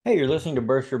Hey, you're listening to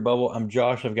Burst Your Bubble. I'm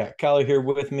Josh. I've got Kyler here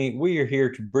with me. We are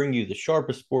here to bring you the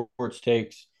sharpest sports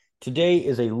takes. Today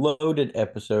is a loaded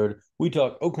episode. We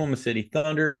talk Oklahoma City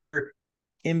Thunder.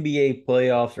 NBA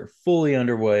playoffs are fully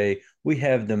underway. We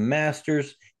have the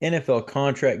Masters, NFL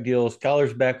contract deals,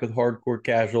 Kyler's back with Hardcore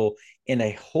Casual, and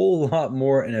a whole lot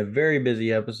more in a very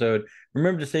busy episode.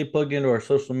 Remember to stay plugged into our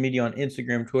social media on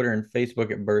Instagram, Twitter, and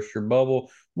Facebook at Burst Your Bubble.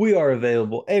 We are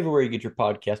available everywhere you get your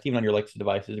podcast, even on your Alexa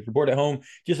devices. If you're bored at home,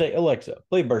 just say, Alexa,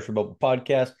 play Burst Your Bubble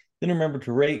podcast. Then remember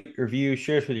to rate, review,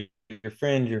 share us with your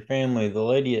friends, your family, the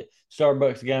lady at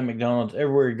Starbucks, the guy at McDonald's,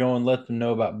 everywhere you're going, let them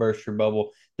know about Burst Your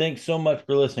Bubble. Thanks so much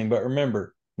for listening. But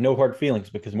remember, no hard feelings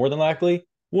because more than likely,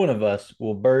 one of us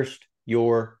will burst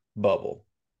your bubble.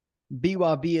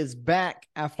 BYB is back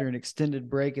after an extended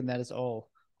break, and that is all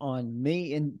on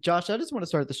me. And Josh, I just want to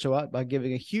start the show out by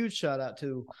giving a huge shout out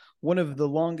to one of the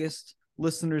longest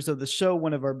listeners of the show,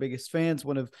 one of our biggest fans,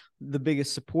 one of the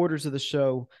biggest supporters of the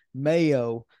show,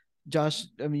 Mayo. Josh,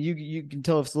 I mean, you can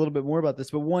tell us a little bit more about this,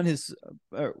 but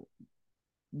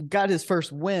got his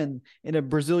first win in a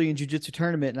Brazilian Jiu-Jitsu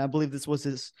tournament, and I believe this was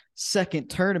his second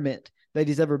tournament that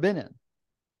he's ever been in.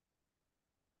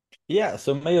 Yeah,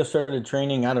 so Mayo started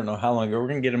training, I don't know how long ago. We're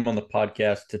going to get him on the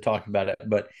podcast to talk about it,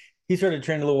 but he started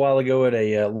training a little while ago at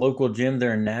a local gym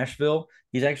there in Nashville.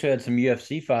 He's actually had some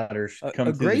UFC fighters A come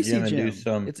through the Gracie gym and do gym.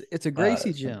 some It's a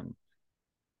Gracie gym.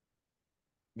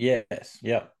 yes,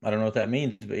 yeah. I don't know what that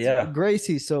means, but yeah.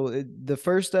 Gracie. So the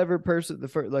first ever person, the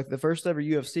first ever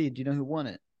UFC. Do you know who won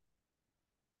it?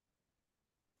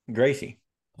 Gracie.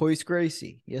 Hoist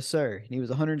Gracie. Yes, sir. And he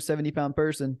was a 170-pound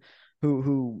person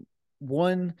who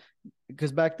won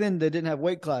because back then they didn't have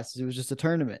weight classes. It was just a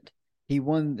tournament. He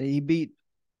won. He beat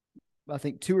I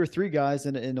think two or three guys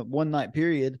in a one night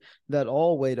period that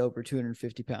all weighed over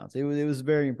 250 pounds. It was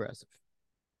very impressive.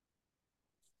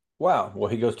 Wow. Well,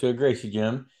 he goes to a Gracie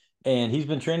gym and he's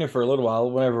been training for a little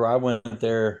while. Whenever I went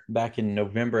there back in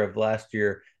November of last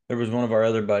year, there was one of our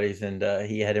other buddies and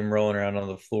he had him rolling around on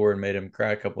the floor and made him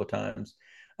cry a couple of times.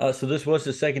 So this was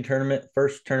his second tournament.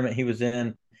 First tournament he was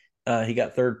in, he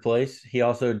got third place. He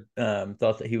also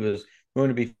thought that he was going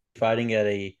to be fighting at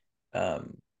a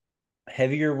um,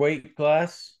 heavier weight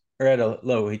class or at a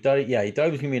low. He thought he was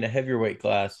going to be in a heavier weight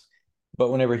class,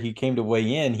 but whenever he came to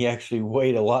weigh in, he actually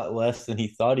weighed a lot less than he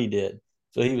thought he did.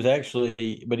 So he was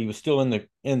actually, but he was still in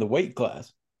the weight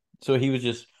class. So he was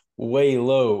just way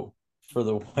low for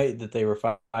the weight that they were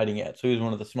fighting at. So he was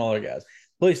one of the smaller guys.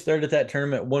 Placed third at that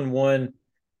tournament, won one,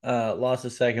 lost the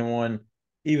second one.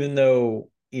 Even though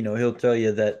he'll tell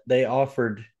you that they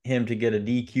offered him to get a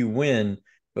DQ win,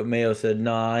 but Mayo said,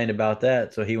 "Nah, I ain't about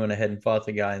that." So he went ahead and fought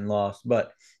the guy and lost.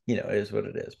 But it is what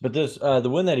it is. But this the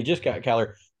win that he just got,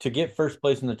 Kyler, to get first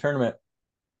place in the tournament,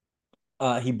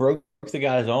 he broke the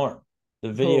guy's arm.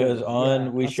 The video is Oh yeah,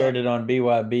 on. We I saw. shared it on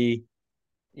BYB.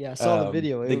 Yeah, I saw the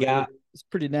video. The guy It's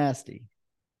pretty nasty.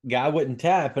 guy wouldn't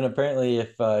tap, and apparently,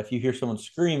 if you hear someone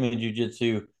scream in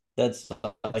jujitsu, that's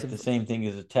It's like the same thing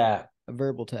as a tap. a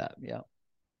verbal tap. Yeah.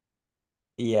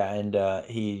 Yeah, and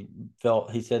he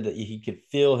said that he could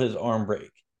feel his arm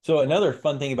break. So another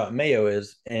fun thing about Mayo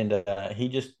is, and he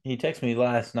texted me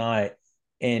last night,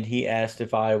 and he asked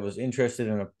if I was interested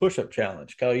in a push-up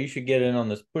challenge. Kyle, you should get in on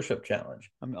this push-up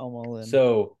challenge. I'm all in.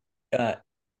 So uh,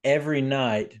 every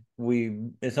night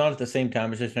it's not at the same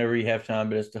time. It's just whenever you have time,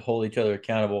 but it's to hold each other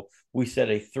accountable. We set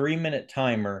a 3-minute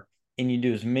timer, and you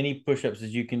do as many push-ups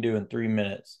as you can do in 3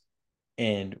 minutes.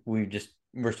 And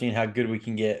we're seeing how good we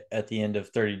can get at the end of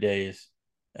 30 days,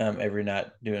 every night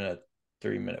doing a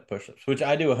 3-minute push-ups, which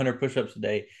I do 100 push-ups a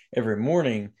day every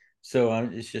morning. So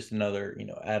it's just another,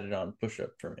 added on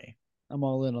push-up for me. I'm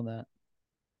all in on that.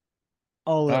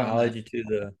 All All in right, on that.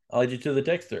 I'll add you to the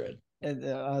text thread. And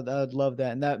I'd love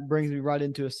that. And that brings me right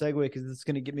into a segue because it's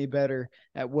going to get me better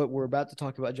at what we're about to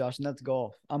talk about, Josh, and that's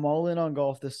golf. I'm all in on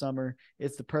golf this summer.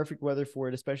 It's the perfect weather for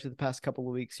it, especially the past couple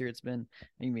of weeks here. It's been,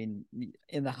 in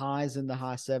the high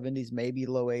 70s, maybe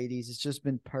low 80s. It's just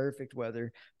been perfect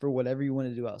weather for whatever you want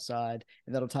to do outside.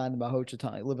 And that'll tie into my Hocha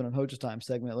time, living on Hocha time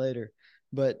segment later.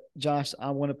 But Josh,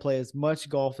 I want to play as much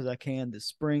golf as I can this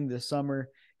spring, this summer.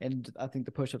 And I think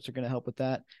the push-ups are going to help with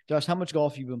that. Josh, how much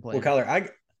golf have you been Well, playing? Kyler,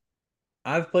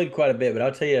 I've played quite a bit, but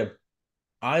I'll tell you,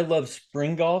 I love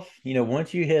spring golf.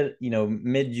 Once you hit,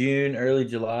 mid June, early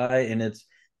July, and it's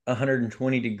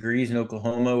 120 degrees in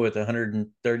Oklahoma with 130%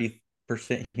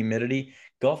 humidity,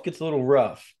 golf gets a little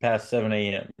rough past 7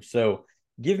 a.m. So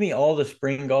give me all the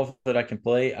spring golf that I can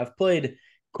play. I've played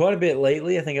quite a bit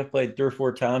lately. I think I've played 3 or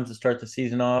 4 times to start the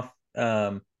season off.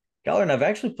 Kyler, and I've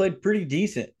actually played pretty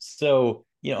decent. So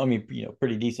I mean,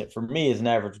 pretty decent for me as an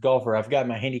average golfer. I've got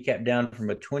my handicap down from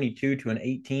a 22 to an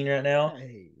 18 right now.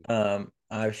 Hey,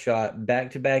 I've shot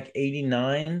back to back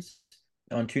 89s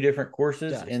on two different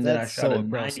courses, Josh, and then I that's shot so a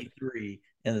impressive. 93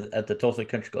 at the Tulsa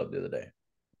Country Club the other day.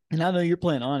 And I know you're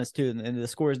playing honest too, and the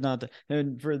score is not the.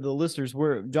 And for the listeners,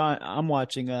 we're John. I'm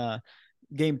watching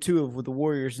game two of with the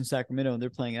Warriors in Sacramento, and they're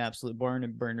playing an absolute barn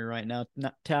and burner right now.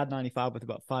 Tad 95 with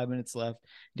about 5 minutes left.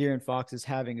 De'Aaron Fox is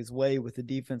having his way with the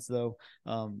defense, though.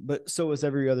 But so is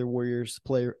every other Warriors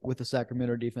player with the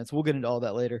Sacramento defense. We'll get into all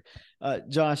that later.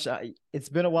 Josh, it's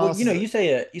been a Well, while since. you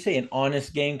say an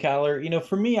honest game, Kyler.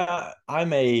 For me,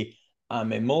 I'm a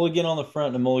mulligan on the front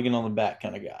and a mulligan on the back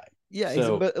kind of guy. Yeah,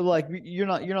 So, but like you're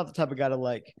not the type of guy to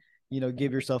like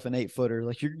give yourself an 8 footer.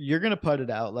 Like you're gonna put it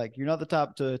out. Like you're not the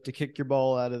type to kick your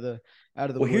ball out of the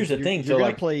well, here's woods. the You're thing. you're So, gonna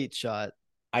like, play each shot.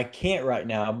 I can't right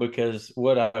now because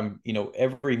what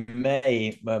every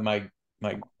May, I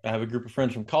have a group of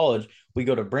friends from college. We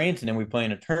go to Branson and we play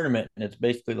in a tournament, and it's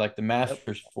basically like the Yep.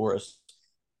 Masters for us.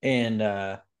 And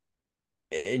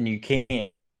you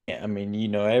can't. I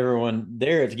mean, everyone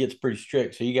there it gets pretty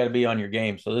strict, so you got to be on your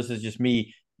game. So this is just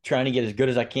me trying to get as good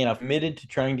as I can. I've committed to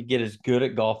trying to get as good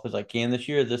at golf as I can this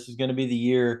year. This is going to be the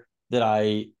year that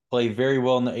I play very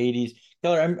well in the 80s.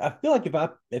 Keller, I feel like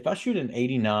if I shoot an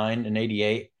 89 and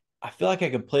 88, I feel like I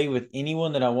could play with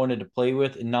anyone that I wanted to play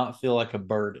with and not feel like a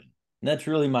burden. And that's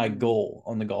really my Mm. goal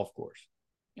on the golf course.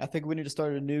 I think we need to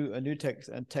start a new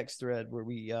text thread where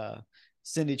we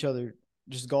send each other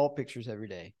just golf pictures every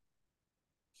day,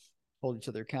 hold each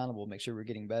other accountable, make sure we're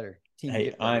getting better. Team Hey,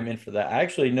 get I'm better. in for that. I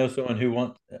actually know someone who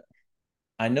wants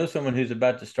I know someone who's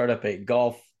about to start up a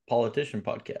golf politician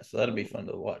podcast, so that'll be Oh, fun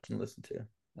to watch and listen to.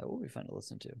 that will be fun to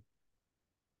listen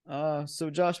to. So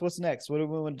Josh, what's next? What do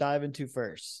we want to dive into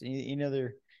first? Any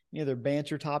other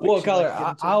banter Well, topics you'd like Collar, to get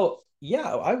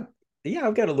into?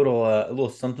 I've got a little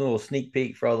something, a little sneak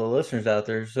peek for all the listeners out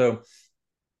there. So,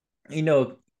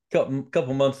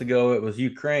 couple months ago, it was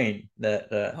Ukraine Oh,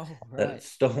 that right.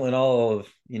 stolen all of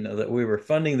that we were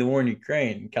funding the war in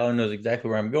Ukraine. Kyler knows exactly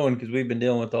where I'm going because we've been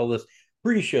dealing with all this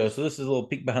pre-show. So this is a little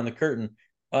peek behind the curtain.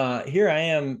 Here I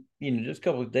am. Just a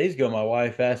couple of days ago, my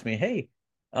wife asked me, "Hey,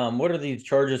 what are these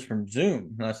charges from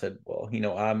Zoom?" And I said, "Well,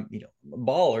 I'm a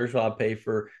baller, so I pay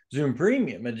for Zoom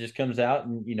Premium. It just comes out,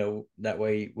 and that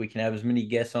way we can have as many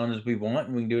guests on as we want,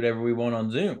 and we can do whatever we want on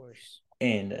Of Zoom." course.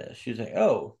 And she was like,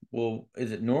 "Oh, well,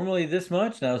 is it normally this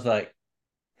much?" And I was like,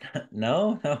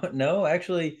 "No, no, no.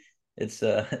 Actually, it's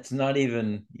not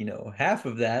even half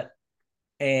of that."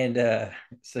 And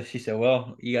so she said,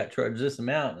 "Well, you got charged this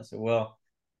amount." And I said, "Well,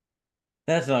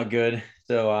 that's not good."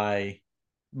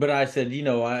 But I said,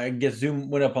 I guess Zoom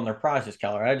went up on their prices,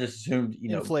 Kyler. I just assumed,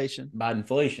 Inflation. by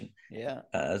inflation, Yeah.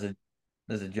 as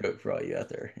a joke for all you out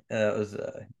there. It was,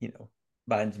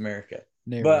 Biden's America.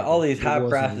 But all Narrator. these It high wasn't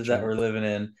a prices that we're joke. living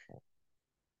in,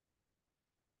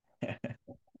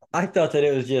 I thought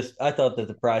that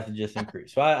the price had just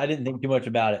increased. So I didn't think too much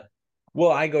about it.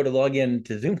 Well, I go to log in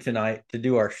to Zoom tonight to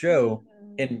do our show,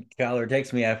 and Kyler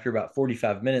texts me after about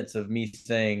 45 minutes of me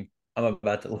saying I'm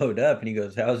about to load up, and he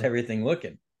goes, "How's everything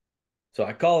looking?" So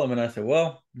I call him and I said,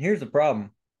 "Well, here's the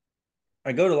problem.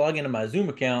 I go to log into my Zoom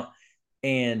account,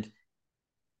 and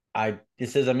it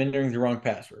says I'm entering the wrong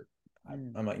password."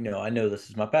 Mm. I'm like, "No, I know this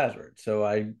is my password." So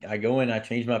I go in, I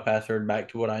change my password back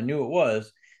to what I knew it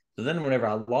was. So then whenever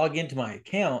I log into my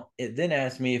account, it then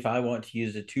asks me if I want to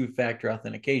use a two-factor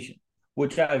authentication,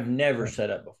 which I've never set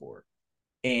up before.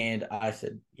 And I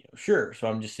said, sure. So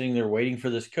I'm just sitting there waiting for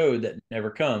this code that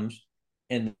never comes.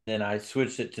 And then I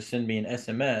switched it to send me an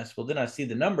SMS. Well, then I see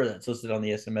the number that's listed on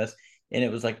the SMS, and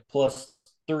it was like plus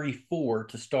 34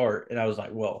 to start. And I was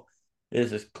like, well,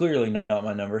 this is clearly not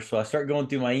my number. So I start going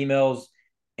through my emails,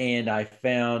 and I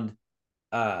found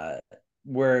uh,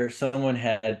 where someone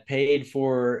had paid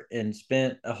for and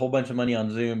spent a whole bunch of money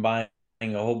on Zoom buying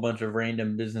a whole bunch of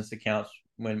random business accounts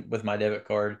with my debit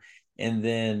card. And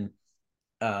then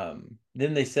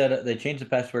they changed the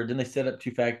password, then they set up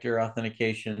two-factor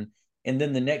authentication, and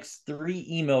then the next three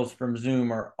emails from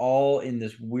Zoom are all in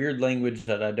this weird language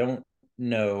that I don't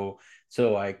know.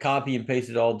 So I copy and paste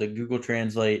it all to Google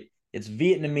Translate. It's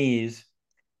Vietnamese.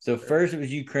 So Sure. first it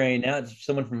was Ukraine, now it's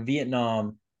someone from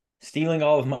Vietnam stealing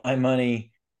all of my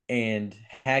money and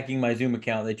hacking my Zoom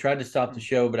account. They tried to stop the Mm.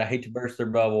 show, but I hate to burst their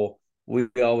bubble. We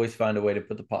always find a way to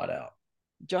put the pot out.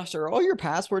 Josh, are all your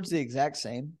passwords the exact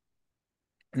same?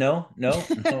 No, no,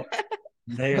 no,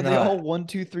 they're Are they all not. 1,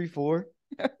 2, 3, 4?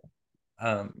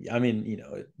 I mean,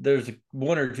 there's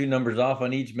one or two numbers off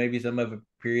on each. Maybe some have a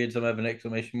period, some have an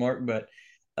exclamation mark, but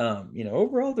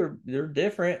overall they're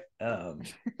different.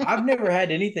 I've never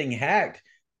had anything hacked.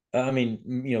 I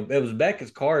mean, it was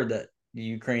Becca's card that the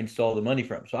Ukraine stole the money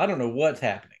from. So I don't know what's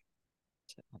happening.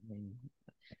 I mean,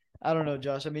 I don't know,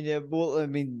 Josh. I mean, yeah, well, I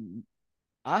mean,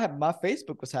 I have my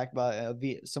Facebook was hacked by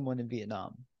someone in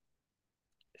Vietnam.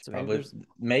 So maybe Probably, there's,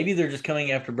 maybe they're just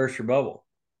coming after Burst Your Bubble.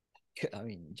 I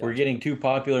mean, We're Josh. getting too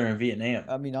popular in Vietnam.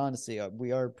 I mean, honestly,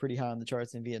 we are pretty high on the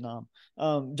charts in Vietnam.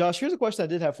 Josh, here's a question I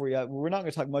did have for you. We're not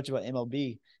going to talk much about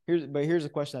MLB. Here's a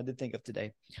question I did think of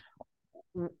today.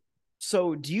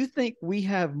 So, do you think we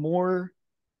have more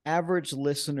average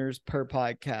listeners per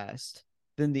podcast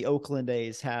than the Oakland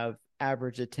A's have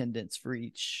average attendance for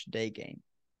each day game?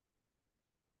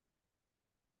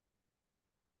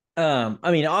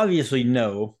 I mean, obviously,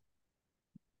 no.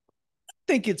 I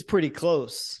think it's pretty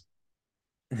close.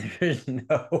 There's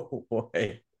no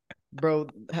way. Bro,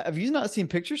 have you not seen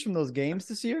pictures from those games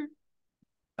this year?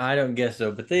 I don't guess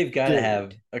so, but they've got to have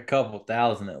Dude, a couple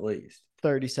thousand at least.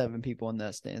 37 people in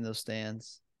that stand, in those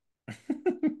stands.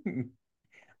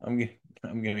 I'm gonna,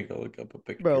 I'm gonna go look up a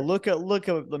Bro, picture. look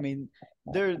up. I mean,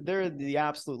 they're the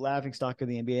absolute laughing stock of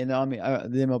the NBA, and I mean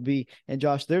the MLB. And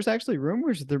Josh, there's actually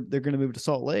rumors that they're going to move to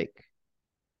Salt Lake.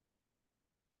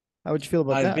 How would you feel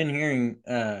about I've that? been hearing.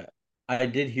 I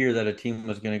did hear that a team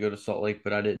was going to go to Salt Lake,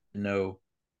 but I didn't know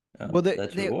Well,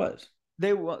 that's who it was.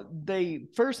 they they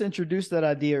first introduced that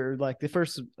idea, or like the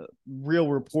first real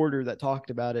reporter that talked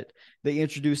about it. They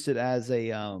introduced it as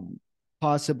a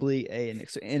possibly an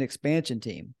expansion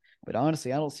team. But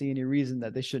honestly, I don't see any reason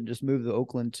that they shouldn't just move the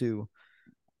Oakland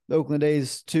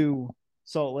A's to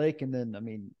Salt Lake, and then I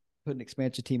mean put an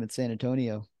expansion team in San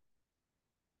Antonio.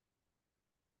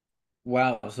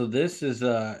 Wow. So this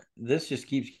just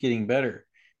keeps getting better.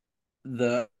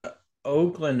 The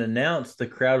Oakland announced the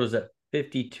crowd was at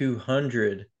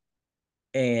 5,200,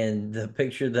 and the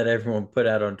picture that everyone put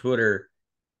out on Twitter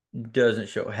doesn't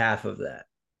show half of that.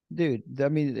 Dude, I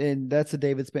mean, and that's a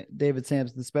David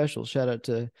Sampson special. Shout out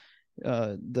to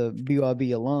the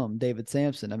BYB alum David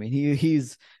Sampson. I mean,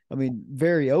 he's I mean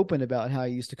very open about how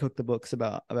he used to cook the books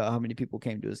about how many people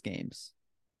came to his games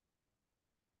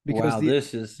because Wow,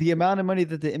 this is the amount of money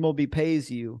that the MLB pays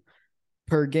you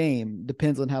per game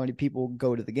depends on how many people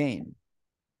go to the game.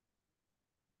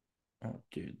 oh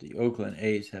dude, the Oakland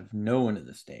A's have no one in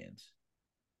the stands.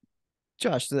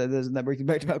 Josh, doesn't that bring you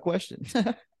back to my question?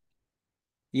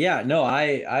 Yeah, no,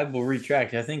 I will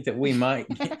retract. I think that we might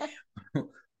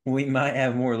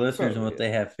have more listeners than Bro, what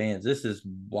they have fans. This is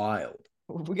wild.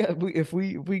 if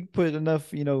we put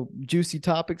enough juicy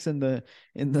topics in the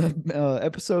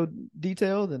episode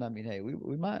detail, then I mean, hey,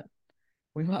 we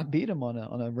might beat them on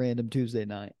a random Tuesday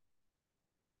night.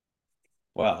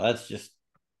 Wow,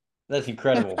 that's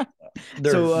incredible.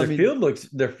 Their So I their mean, field looks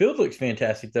their field looks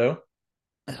fantastic though.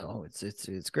 oh,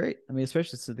 it's great. I mean,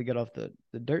 especially since they get off the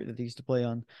dirt that they used to play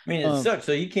on. I mean, it Um, sucks.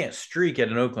 So you can't streak at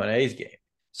an Oakland A's game.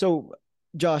 so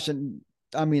Josh, and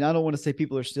I mean, I don't want to say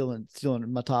people are stealing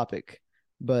my topic,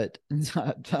 but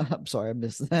I'm sorry, I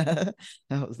missed that.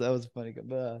 That was funny.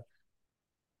 But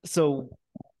so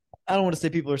I don't want to say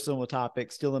people are stealing my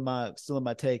topic, stealing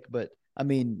my take, but I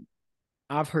mean,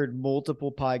 I've heard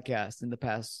multiple podcasts in the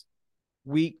past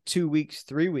week, 2 weeks,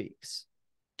 3 weeks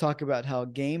talk about how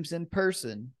games in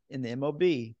person in the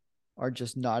MLB are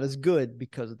just not as good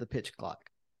because of the pitch clock.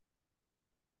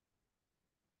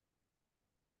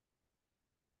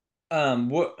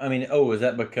 What I mean, oh, is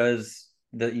that because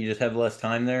that you just have less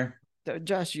time there?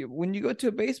 Josh, when you go to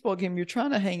a baseball game, you're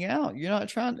trying to hang out. You're not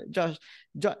trying to, Josh,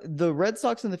 the Red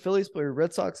Sox and the Phillies play.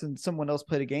 Red Sox and someone else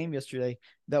played a game yesterday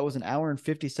that was an hour and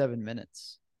 57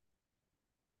 minutes.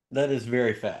 That is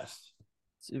very fast.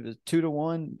 It was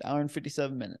 2-1, hour and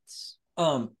 57 minutes.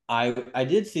 I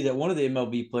did see that one of the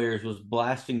MLB players was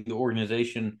blasting the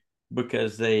organization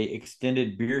because they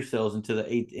extended beer sales into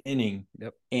the eighth inning.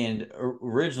 Yep. And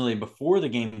originally, before the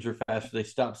games were faster, they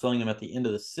stopped selling them at the end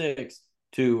of the sixth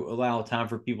to allow time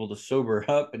for people to sober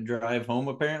up and drive home,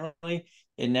 apparently.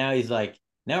 And now he's like,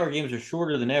 now our games are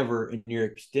shorter than ever, and you're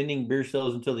extending beer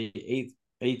sales until the eighth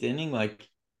inning. Like,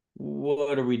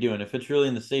 what are we doing? If it's really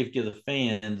in the safety of the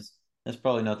fans, that's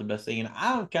probably not the best thing. And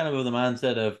I'm kind of the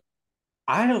mindset of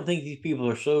I don't think these people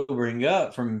are sobering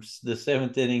up from the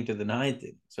seventh inning to the ninth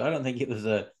inning. So I don't think it was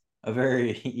a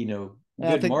very And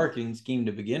I good think marketing scheme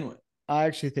to begin with. I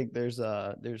actually think there's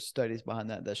studies behind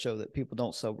that show that people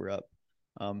don't sober up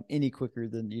any quicker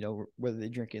than whether they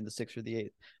drink in the sixth or the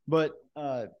eighth. But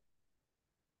I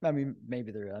mean,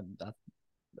 maybe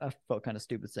I felt kind of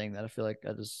stupid saying that. I feel like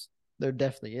there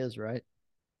definitely is, right?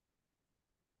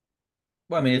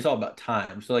 Well, I I mean, mean, it's all about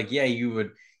time. So like, yeah, you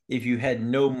would if you had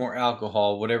no more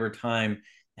alcohol, whatever time,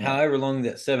 yeah. however long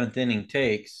that seventh inning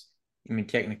takes. I mean,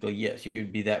 technically, yes,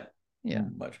 you'd be that. Yeah.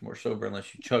 much more sober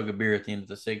unless you chug a beer at the end of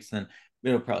the sixth, then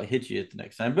it'll probably hit you at the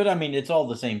next time. But I mean, it's all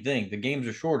the same thing. The games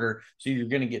are shorter, so you're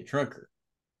going to get drunker.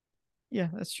 Yeah,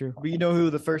 that's true. But you know who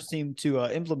the first team to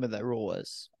implement that rule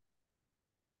was?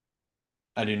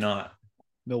 I do not.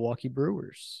 Milwaukee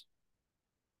Brewers.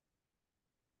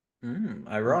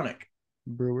 Ironic.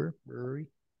 Brewery.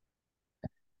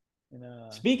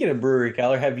 And Speaking of brewery,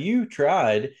 Kyler, have you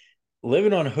tried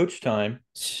living on Hoach Time?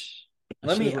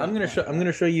 I should have. I'm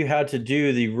gonna show you how to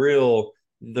do the real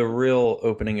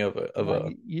opening of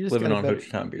a You just got living a on better. Hoach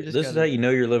Time You beer. just This got is how a. you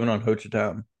know you're living on Hoach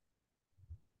Time.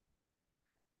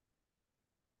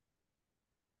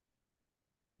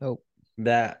 Oh,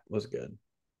 That was good.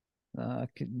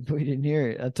 we didn't hear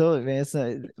it. I told it, man. It's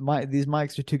not, these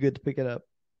mics are too good to pick it up.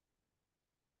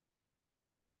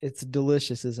 It's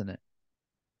delicious, isn't it?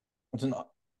 It's an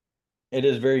it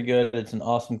is very good. It's an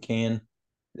awesome can.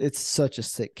 It's such a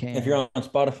sick If you're can. on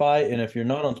Spotify, and if you're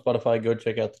not on Spotify, go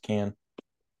check out the can.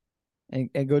 And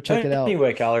go check it out.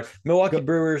 Anyway, Kyler, Go Milwaukee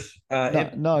Brewers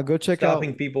no, go check out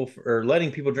stopping people or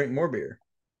letting people drink more beer.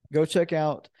 go check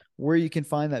out where you can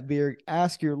find that beer.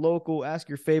 Ask your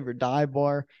favorite dive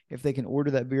bar if they can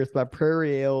order that beer. It's by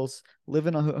Prairie Ales,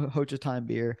 living on Hocha Time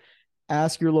beer.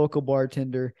 Ask your local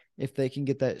bartender if they can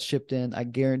get that shipped in. I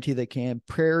guarantee they can.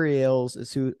 Prairie Ales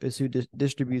is who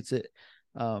distributes it.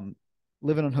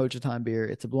 Living on Hocha Time beer.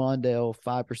 It's a blonde ale,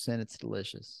 5%. It's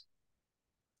delicious.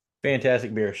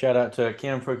 Fantastic beer. Shout out to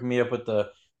Kim for hooking me up with the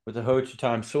Ho Chi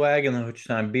Time swag and the Ho Chi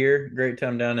Time beer. Great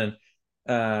time down in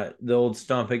the old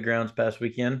Stomping Grounds past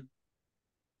weekend.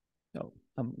 No,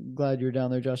 I'm glad you're down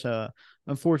there, Josh.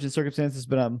 Unfortunate circumstances,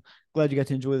 but I'm glad you got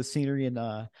to enjoy the scenery.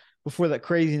 And before that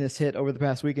craziness hit over the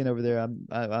past weekend over there, I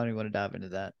don't even want to dive into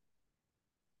that.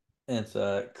 And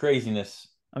it's craziness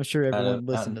I'm sure everyone out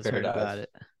listening in has heard paradise. about it.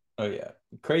 Oh yeah,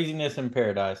 craziness in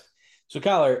paradise. So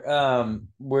Kyler,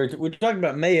 we're talking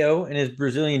about Mayo and his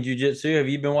Brazilian Jiu Jitsu. Have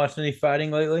you been watching any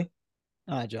fighting lately?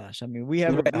 Josh. I mean, we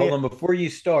have Wait, hold on. Before you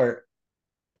start,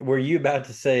 were you about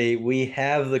to say we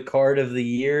have the card of the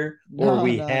year or no,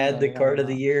 we no, had no, the no, card of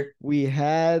the no. year? We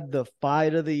had the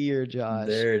fight of the year, Josh.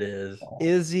 There it is.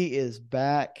 Izzy is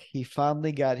back. He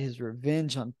finally got his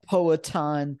revenge on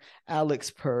Poatan,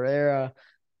 Alex Pereira.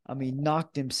 I mean,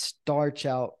 knocked him starch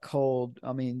out cold.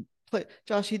 I mean,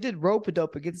 Josh, he did rope it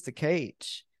up against the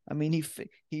cage. I mean,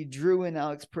 he drew in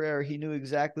Alex Pereira. He knew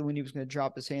exactly when he was going to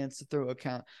drop his hands to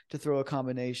throw a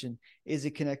combination.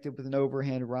 Izzy connected with an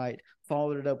overhand right,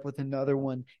 followed it up with another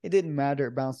one. It didn't matter.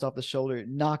 It bounced off the shoulder. It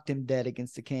knocked him dead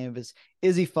against the canvas.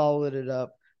 Izzy followed it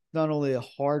up. Not only a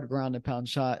hard ground and pound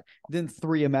shot, then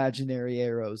three imaginary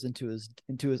arrows into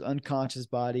his unconscious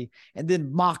body, and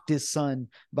then mocked his son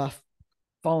by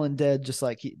falling dead just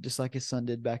like his son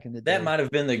did back in the That day. might have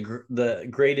been the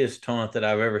greatest taunt that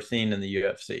I've ever seen in the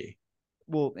UFC.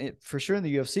 Well, for sure in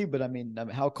the UFC, but I mean,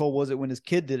 how cold was it when his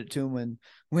kid did it to him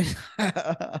when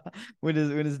when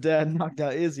his dad knocked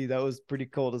out Izzy? That was pretty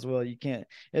cold as well. You can't,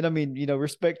 and I mean,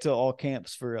 respect to all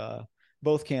camps for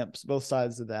both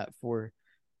sides of that for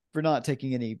not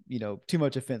taking any too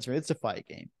much offense. Right, it's a fight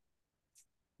game.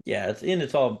 Yeah,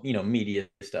 it's all media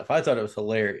stuff. I thought it was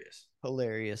hilarious.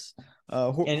 Hilarious.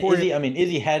 And Jorge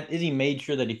Izzy made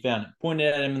sure that he found it,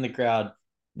 pointed at him in the crowd.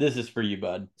 This is for you,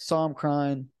 bud. saw him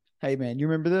crying. Hey man, you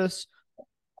remember this?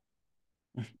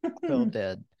 Fell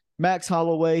dead. Max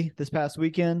Holloway this past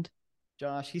weekend,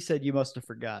 Josh, he said you must have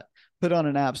forgot. Put on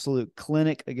an absolute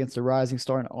clinic against a rising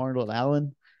star in Arnold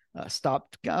Allen.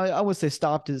 I would say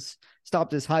stopped his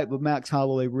hype, but Max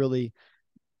Holloway really,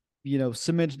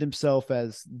 cemented himself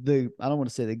as I don't want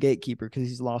to say the gatekeeper because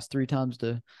he's lost 3 times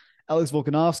to Alex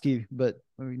Volkanovski, but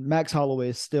I mean, Max Holloway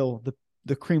is still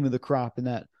the cream of the crop in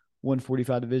that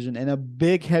 145 division and a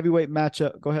big heavyweight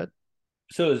matchup. Go ahead.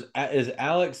 So is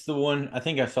Alex the one? I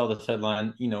think I saw this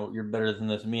headline. You're better than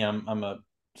this. Me, I'm a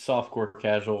softcore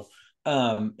casual.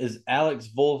 Is Alex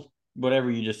Volk, whatever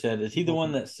you just said? Is he the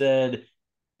one Volkan. that said,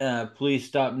 "Please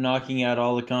stop knocking out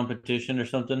all the competition" or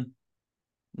something?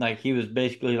 Like he was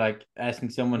basically like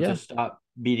asking someone to Yeah, stop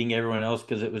beating everyone else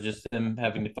because it was just them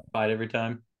having to fight every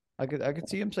time. I could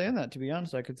see him saying that. To be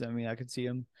honest, I could see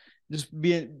him just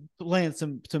being playing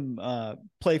some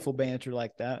playful banter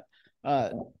like that.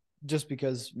 Uh, just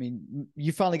because I mean,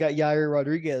 you finally got Yair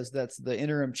Rodriguez, that's the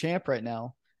interim champ right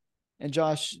now, and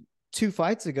Josh 2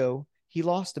 fights ago he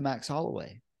lost to Max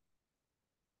Holloway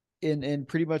in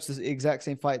pretty much the exact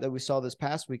same fight that we saw this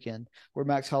past weekend, where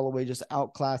Max Holloway just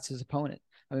outclassed his opponent.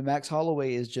 I mean, Max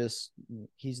Holloway is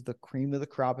he's the cream of the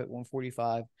crop at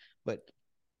 145, but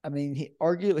I mean,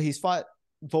 he's fought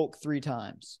Volk 3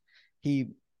 times. He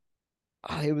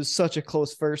it was such a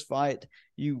close first fight.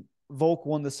 Volk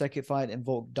won the second fight, and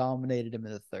Volk dominated him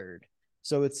in the third.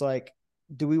 So it's like,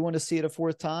 do we want to see it a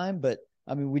fourth time? But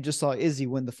I mean, we just saw Izzy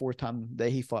win the fourth time that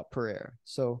he fought Pereira.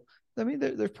 So I mean,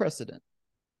 there's precedent.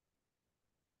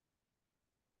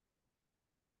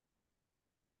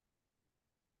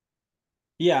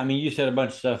 Yeah, I mean, you said a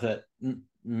bunch of stuff that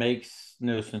makes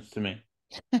no sense to me.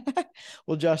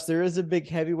 Well, Josh, there is a big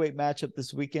heavyweight matchup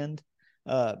this weekend.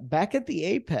 Back at the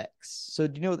Apex. So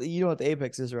do you know what the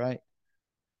Apex is, right?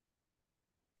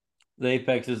 The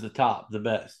Apex is the top, the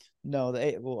best. No,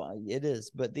 well, it is,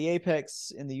 but the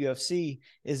Apex in the UFC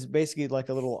is basically like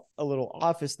a little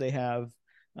office they have.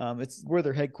 It's where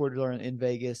their headquarters are in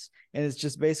Vegas, and it's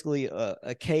just basically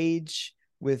a cage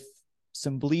with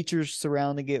some bleachers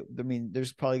surrounding it. I mean,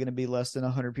 there's probably going to be less than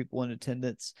 100 people in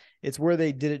attendance. It's where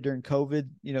they did it during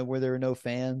COVID, where there were no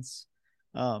fans.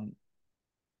 Um,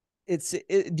 do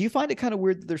you find it kind of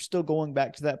weird that they're still going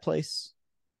back to that place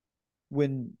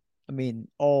when, I mean,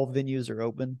 all venues are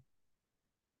open?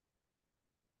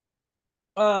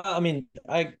 I mean,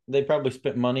 they probably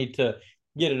spent money to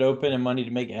get it open and money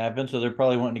to make it happen, so they're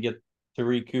probably wanting to get to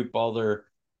recoup all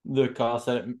the costs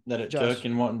that it took Josh,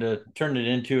 and wanting to turn it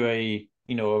into a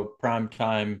prime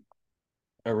time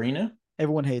arena.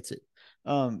 everyone hates it.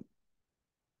 Um,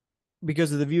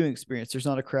 because of the viewing experience. There's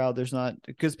not a crowd. There's not,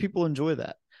 because people enjoy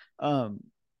that. Um,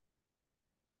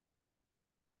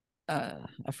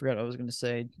 I forgot what I was going to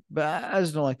say, but I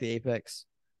just don't like the Apex.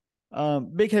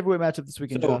 Big heavyweight matchup this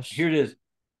weekend, So Josh. here it is.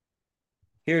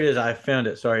 Here it is. I found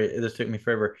it. Sorry, this took me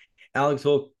forever. Alex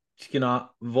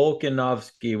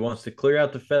Volkanovski wants to clear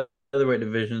out the featherweight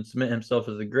division, cement himself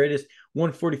as the greatest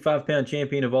 145-pound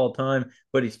champion of all time,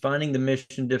 but he's finding the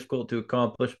mission difficult to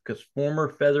accomplish because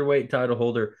former featherweight title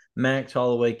holder Max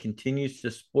Holloway continues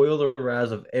to spoil the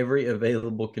rise of every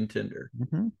available contender.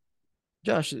 Mm-hmm.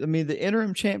 Josh, I mean, the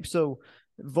interim champ. So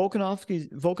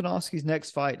Volkanovski's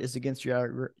next fight is against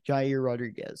Jair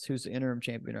Rodriguez, who's the interim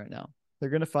champion right now. They're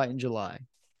going to fight in July.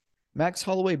 Max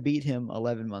Holloway beat him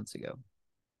 11 months ago.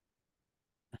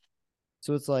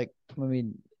 So it's like, I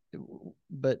mean,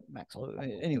 but Max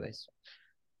Holloway, anyways,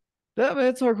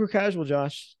 it's hardcore casual,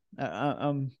 Josh.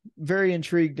 I'm very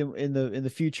intrigued in the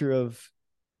future of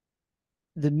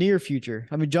the near future.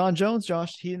 I mean, John Jones,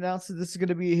 Josh, he announced that this is going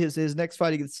to be his next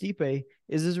fight against Stipe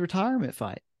is his retirement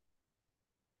fight.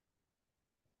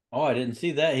 Oh, I didn't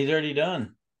see that. He's already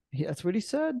done. That's what he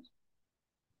said.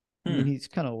 I mean, Hmm. he's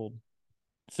kind of old.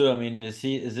 So I mean, is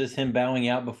this him bowing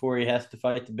out before he has to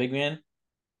fight the big man?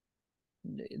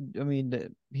 I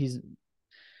mean, he's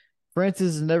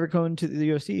Francis is never coming to the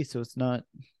UFC, so it's not.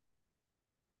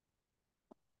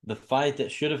 The fight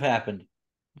that should have happened.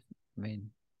 I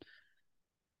mean,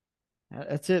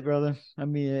 that's it, brother. I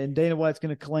mean, and Dana White's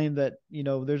going to claim that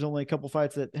there's only a couple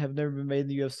fights that have never been made in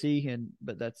the UFC,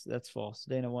 but that's false.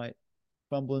 Dana White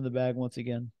fumbling the bag once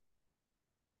again.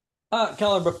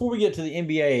 Kyler, before we get to the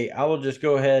NBA, I will just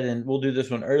go ahead and we'll do this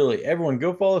one early. Everyone,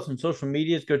 go follow us on social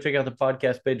medias. Go check out the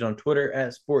podcast page on Twitter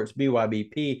at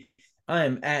SportsBYBP. I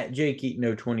am at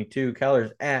JKeaton022.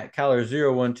 Kyler's at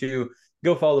Kyler012.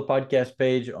 Go follow the podcast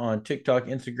page on TikTok,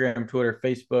 Instagram, Twitter,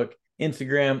 Facebook,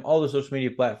 Instagram, all the social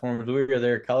media platforms. We are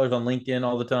there. Kyler's on LinkedIn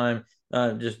all the time,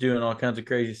 just doing all kinds of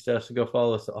crazy stuff. So go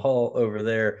follow us all over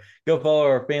there. Go follow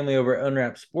our family over at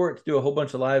Unwrapped Sports. Do a whole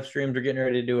bunch of live streams. We're getting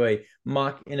ready to do a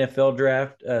mock NFL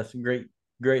draft. Some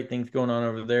great things going on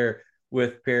over there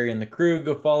with Perry and the crew.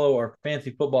 Go follow our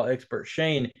fantasy football expert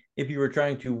Shane. If you were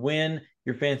trying to win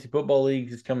your fantasy football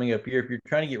leagues, is coming up here. If you're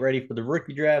trying to get ready for the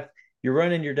rookie draft, you're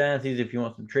running your dynasties. If you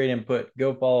want some trade input,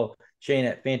 go follow Shane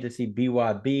at Fantasy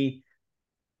BYB.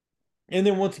 And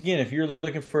then once again, if you're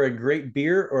looking for a great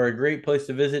beer or a great place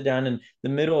to visit down in the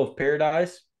middle of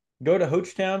paradise, go to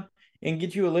Hochtown and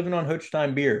get you a Living on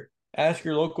Hochtown beer. Ask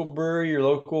your local brewery, your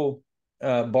local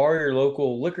bar, your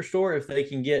local liquor store if they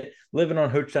can get Living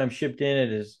on Hochtown shipped in.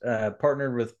 It is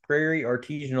partnered with Prairie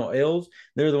Artisanal Ales.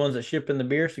 They're the ones that ship in the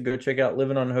beer, so go check out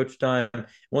Living on Hochtown.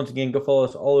 Once again, go follow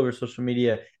us all over social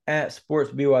media at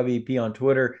SportsBYBP on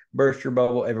Twitter, Burst Your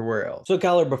Bubble everywhere else. So,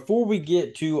 Kyler, before we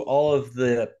get to all of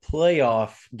the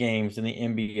playoff games in the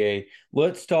NBA,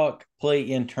 let's talk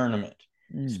play-in tournament,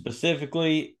 Mm.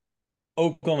 specifically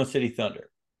Oklahoma City Thunder.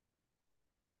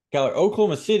 Kyler,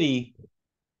 Oklahoma City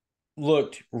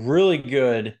looked really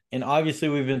good, and obviously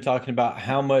we've been talking about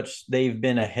how much they've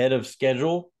been ahead of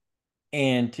schedule,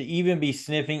 and to even be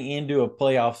sniffing into a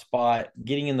playoff spot,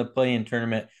 getting in the play-in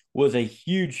tournament was a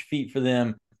huge feat for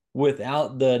them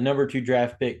without the number 2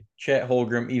 draft pick Chet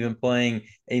Holmgren even playing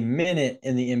a minute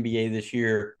in the NBA this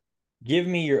year. Give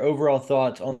me your overall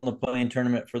thoughts on the play-in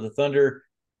tournament for the Thunder.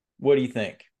 What do you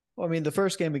think? Well, I mean, the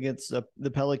first game against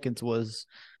the Pelicans was,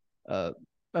 uh,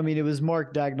 I mean, it was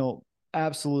Mark Dagnall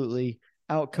absolutely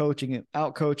out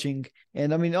coaching.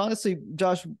 And I mean, honestly,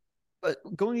 Josh, but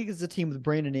going against a team with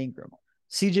Brandon Ingram,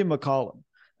 CJ McCollum.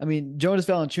 I mean, Jonas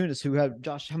Valanciunas, who had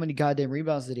Josh, how many goddamn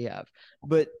rebounds did he have?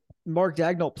 But Mark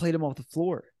Dagnall played him off the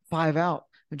floor, 5 out.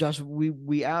 And Josh,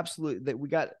 we absolutely that we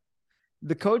got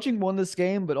the coaching won this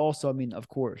game, but also, I mean, of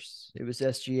course, it was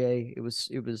SGA, it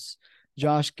was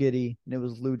Josh Giddey, and it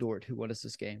was Lou Dort who won us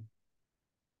this game.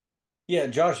 Yeah,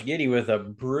 Josh Giddey with a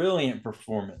brilliant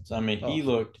performance. I mean, he Oh,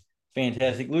 looked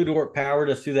fantastic. Lou Dort powered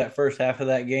us through that first half of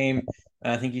that game.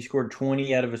 I think he scored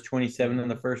 20 out of his 27 in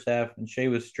the first half, and Shea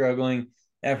was struggling.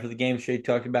 After the game, Shea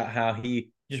talked about how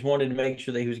he just wanted to make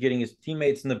sure that he was getting his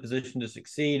teammates in the position to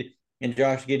succeed, and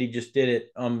Josh Giddey just did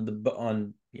it on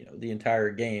the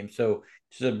entire game. So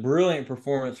just a brilliant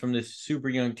performance from this super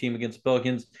young team against the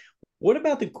Pelicans. What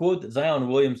about the quote that Zion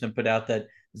Williamson put out that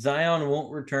Zion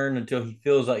won't return until he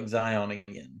feels like Zion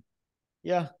again?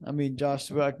 yeah. I mean, Josh,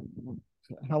 like,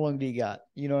 how long do you got?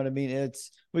 You know what I mean?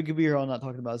 It's we could be here all not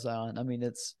talking about Zion. I mean,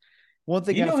 it's one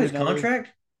thing You know after his another.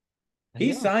 contract?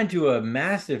 He's Yeah. signed to a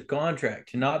massive contract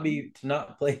to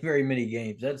not play very many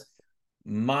games. That's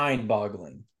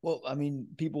mind-boggling. Well, I mean,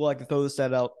 people like to throw this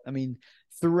stat out. I mean,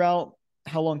 throughout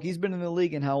how long he's been in the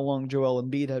league and how long Joel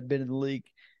Embiid had been in the league,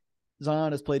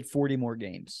 Zion has played 40 more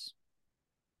games.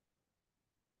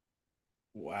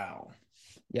 Wow.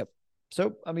 Yep.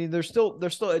 So I mean, they're still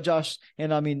at Josh,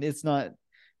 and I mean, it's not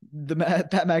the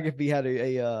Pat McAfee had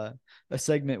a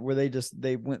segment where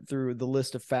they went through the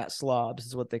list of fat slobs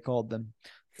is what they called them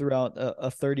throughout a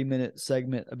 30-minute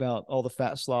segment about all the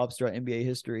fat slobs throughout NBA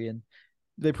history, and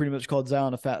they pretty much called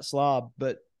Zion a fat slob.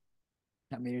 But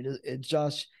I mean, it's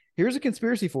Josh. Here's a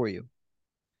conspiracy for you.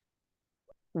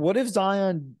 What if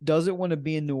Zion doesn't want to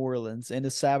be in New Orleans and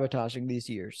is sabotaging these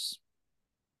years?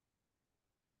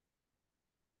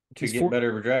 To He's get for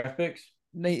better draft picks?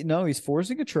 no, he's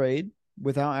forcing a trade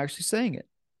without actually saying it.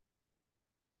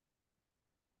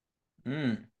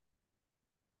 Hmm.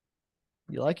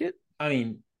 You like it? I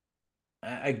mean,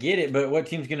 I get it, but what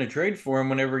team's going to trade for him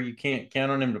whenever you can't count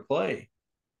on him to play?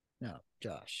 No,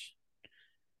 Josh.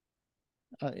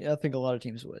 I think a lot of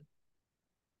teams would.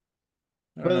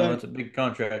 I don't But know. It's a big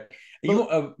contract.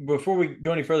 but Before we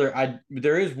go any further,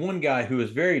 there is one guy who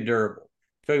is very durable.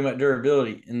 Talking about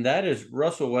durability, and that is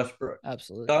Russell Westbrook. So I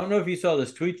absolutely, don't know if you saw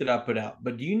this tweet that I put out,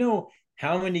 but do you know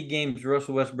how many games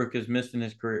Russell Westbrook has missed in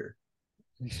his career?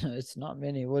 it's not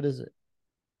many. What is it?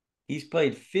 He's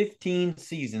played 15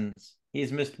 seasons. He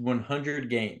has missed 100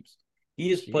 games.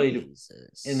 He has played in the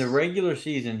Jesus, regular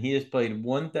season. He has played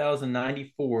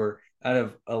 1,094 out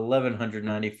of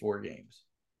 1,194 games.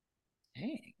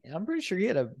 dang! I'm pretty sure he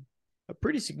had a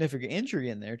pretty significant injury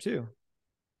in there too.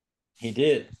 He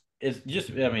did. It's just,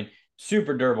 I mean,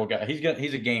 super durable guy.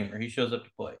 He's a gamer. He shows up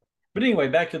to play. But anyway,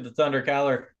 back to the Thunder,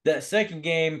 Kyler. That second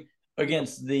game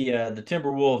against the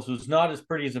Timberwolves was not as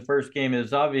pretty as the first game. It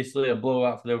was obviously a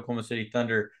blowout for the Oklahoma City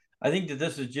Thunder. I think that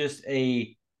this is just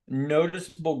a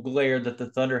noticeable glare that the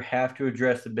Thunder have to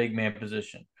address the big man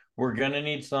position. We're gonna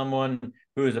need someone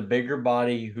who is a bigger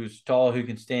body, who's tall, who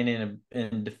can stand in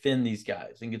and defend these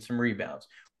guys and get some rebounds.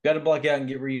 We've got to block out and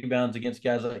get rebounds against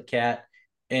guys like Cat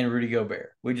and Rudy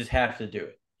Gobert. We just have to do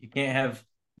it. You can't have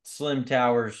slim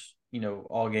towers,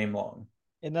 all game long.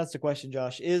 And that's the question,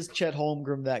 Josh. Is Chet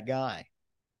Holmgren that guy?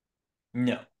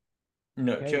 No,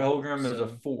 no. Chet Okay, Holmgren is a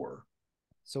so 4.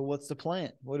 what's the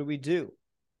plan? What do we do?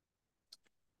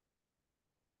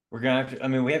 We're gonna have to. I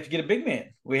mean, we have to get a big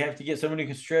man. We have to get someone who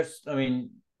can stretch. I mean,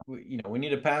 we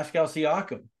need a Pascal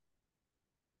Siakam.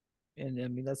 And I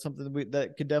mean, that's something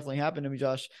that could definitely happen. I mean,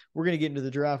 Josh, we're going to get into the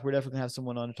draft. We're definitely going to have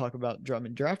someone on to talk about draft. I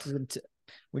mean, draft is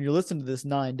when you're listening to this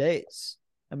 9 days.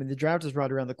 I mean, the draft is right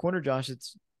around the corner, Josh.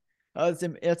 It's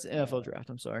NFL draft.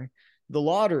 I'm sorry. The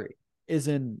lottery is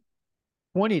in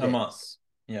 20 A month. days.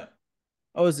 Yeah,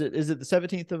 Oh, is it the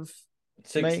 17th of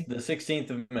May? the 16th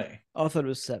of May. Oh, I thought it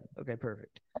was 7th. Okay,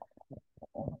 perfect.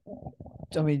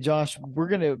 I mean, Josh, we're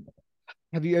gonna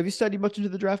have you studied much into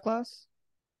the draft class?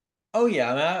 Oh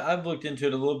yeah, I mean, I've looked into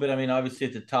it a little bit. I mean, obviously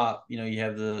at the top, you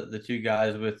have the two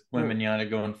guys with Well, Wembanyama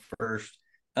going first.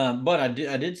 But I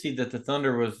did see that the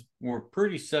Thunder were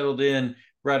pretty settled in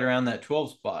right around that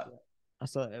 12 spot. I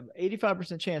saw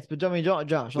 85% chance, but I mean, Josh,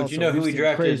 But you also know who we've we seen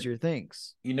drafted? crazier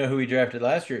things. You know who we drafted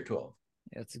last year at 12?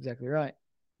 That's exactly right.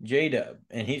 J Dub,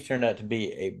 and he's turned out to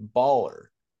be a baller.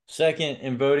 Second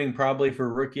in voting probably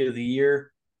for Rookie of the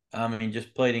Year. I mean,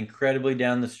 just played incredibly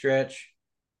down the stretch.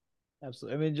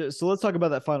 Absolutely. I mean, so let's talk about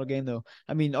that final game, though.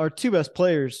 I mean, our two best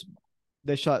players,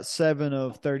 they shot 7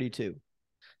 of 32.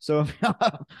 So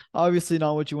obviously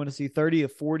not what you want to see. 13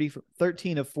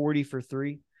 of 40 for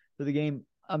three for the game.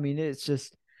 I mean, it's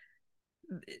just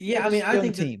Yeah, they're I a mean, I young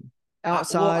think that team. Well,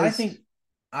 outsized.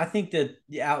 I think that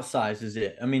the outsize is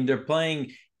it. I mean, they're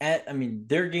playing at. I mean,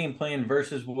 their game plan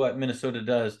versus what Minnesota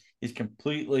does is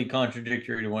completely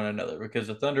contradictory to one another because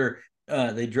the Thunder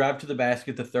they drive to the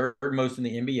basket, the third most in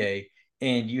the NBA,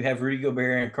 and you have Rudy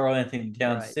Gobert and Karl Anthony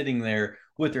Towns Right. sitting there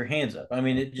with their hands up. I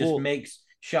mean, it just Well, makes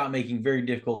shot making very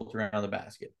difficult around the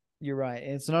basket. you're right.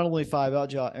 And it's not only five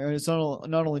out, or it's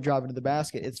not only driving to the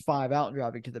basket, it's five out and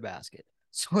driving to the basket.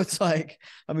 So it's like,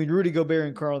 I mean, Rudy Gobert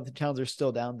and Karl Anthony Towns are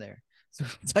still down there. So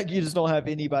it's like you just don't have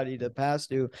anybody to pass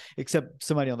to except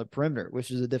somebody on the perimeter,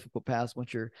 which is a difficult pass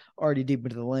once you're already deep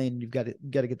into the lane. You've got to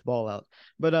get the ball out.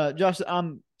 But Josh,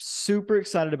 I'm super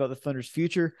excited about the Thunder's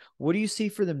future. What do you see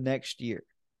for them next year?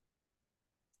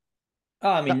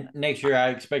 I mean, next year I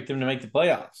expect them to make the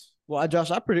playoffs. Well,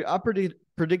 Josh,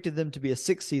 predicted them to be a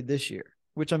 6 seed this year,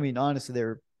 which I mean, honestly,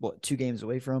 they're what 2 games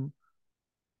away from.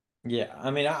 Yeah,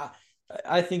 I mean,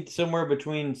 I think somewhere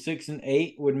between 6 and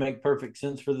 8 would make perfect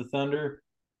sense for the Thunder.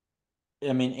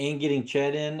 I mean, and getting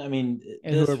Chet in. I mean,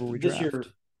 And this whoever we this year draft.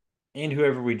 and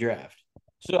whoever we draft.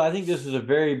 So I think this is a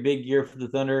very big year for the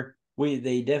Thunder.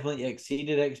 They definitely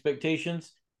exceeded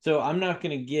expectations. So I'm not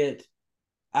going to get.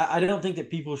 I don't think that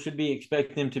people should be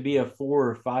expecting them to be a 4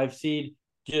 or 5 seed.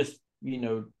 Just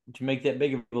to make that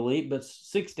big of a leap. But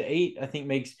 6 to 8, I think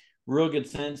makes real good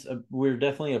sense. We're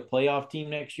definitely a playoff team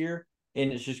next year,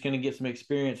 and it's just going to get some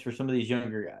experience for some of these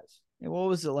younger guys. And what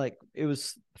was it like? It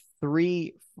was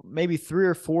maybe three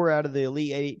or four out of the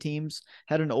Elite Eight teams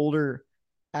had an older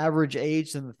average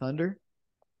age than the Thunder.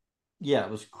 Yeah,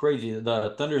 it was crazy.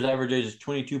 The Thunder's average age is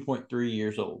 22.3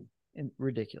 years old. And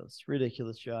ridiculous,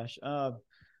 Josh.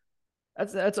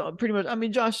 That's pretty much. I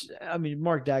mean, Josh. I mean,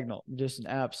 Mark Dagnall, just an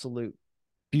absolute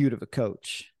beaut of a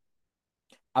coach.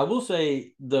 I will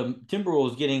say the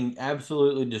Timberwolves getting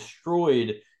absolutely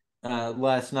destroyed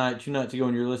last night, 2 nights ago,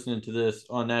 when you're listening to this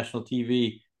on national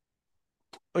TV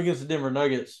against the Denver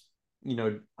Nuggets.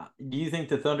 Do you think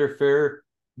the Thunder fare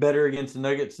better against the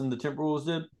Nuggets than the Timberwolves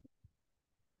did?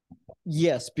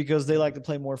 Yes, because they like to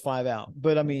play more five out.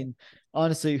 But I mean,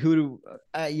 honestly, who do?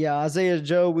 Yeah, Isaiah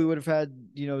Joe, we would have had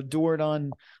Dort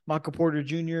on Michael Porter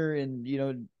Jr.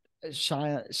 and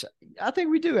Shine. I think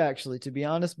we do actually, to be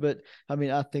honest. But I mean,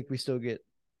 I think we still get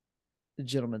the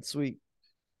gentleman's sweep.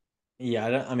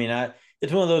 Yeah, I mean,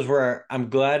 it's one of those where I'm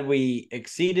glad we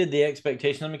exceeded the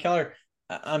expectation. I mean, Keller,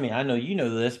 I mean, I know you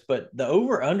know this, but the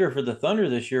over under for the Thunder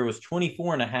this year was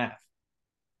 24 and a half,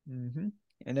 Mm-hmm.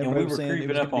 And and everybody we was were saying it creeping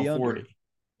was going up to be on under. 40.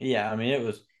 Yeah, I mean, it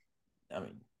was, I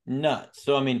mean, nuts.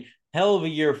 So, I mean, hell of a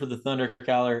year for the Thunder,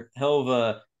 Keller. Hell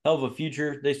of a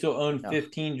future. They still own Oh,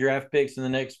 15 draft picks in the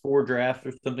next 4 drafts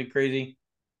or something crazy.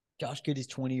 Josh Giddey's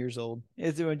 20 years old.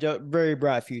 It's a very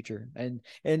bright future. And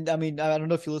I mean, I don't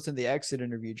know if you listened to the exit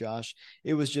interview, Josh.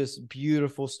 It was just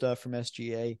beautiful stuff from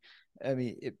SGA. I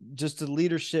mean, just the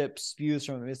leadership spews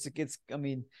from him. It's I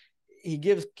mean, he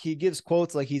gives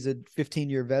quotes like he's a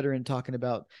 15-year veteran talking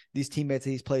about these teammates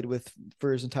that he's played with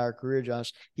for his entire career,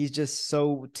 Josh. He's just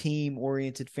so team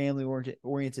oriented, family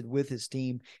oriented with his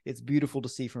team. It's beautiful to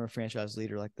see from a franchise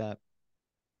leader like that.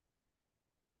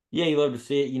 Yeah, you love to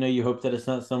see it. You hope that it's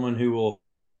not someone who will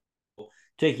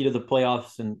take you to the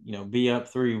playoffs and be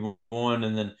up 3-1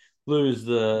 and then lose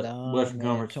the Nah, Western man,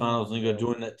 Conference come Finals on, and go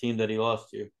bro. join that team that he lost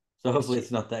to. So It's hopefully just,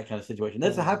 it's not that kind of situation.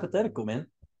 That's a come on, bro. hypothetical, man.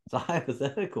 It's a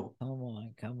hypothetical.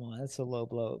 Come on. That's a low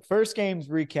blow. First game's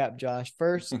recap, Josh.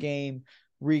 First game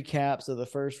recaps of the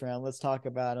first round. Let's talk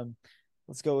about them.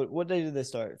 Let's go. What day did they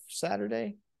start?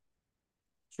 Saturday?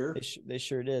 Sure. They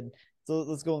sure did. So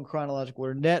let's go in chronological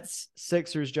order. Nets,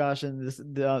 Sixers, Josh, and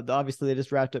obviously they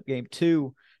just wrapped up game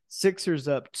two. Sixers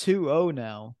up 2-0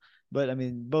 now, but I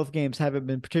mean both games haven't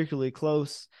been particularly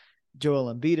close.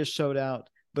 Joel Embiid has showed out,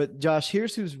 but Josh,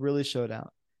 here's who's really showed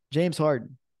out: James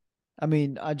Harden. I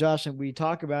mean, Josh, and we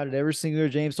talk about it every single year.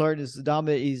 James Harden is the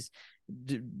dominant.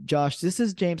 Josh. This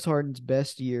is James Harden's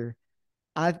best year.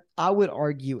 I would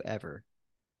argue ever.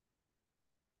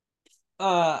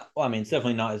 Well, I mean, it's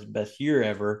definitely not his best year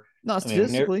ever. Not I mean,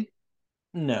 statistically,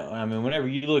 no, I mean, whenever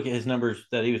you look at his numbers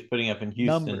that he was putting up in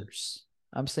Houston, numbers.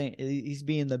 I'm saying he's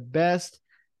being the best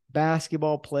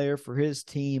basketball player for his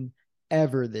team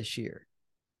ever this year.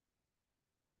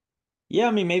 yeah,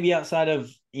 I mean, maybe outside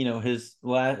of his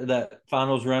last that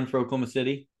finals run for Oklahoma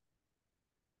City.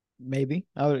 Maybe.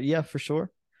 Yeah, for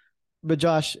sure. But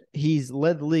Josh, he's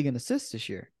led the league in assists this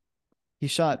year. He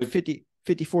shot Which 50,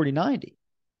 40, 90.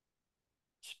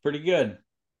 is pretty good.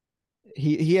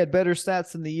 He had better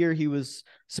stats than the year he was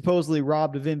supposedly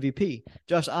robbed of MVP.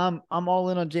 Josh, I'm all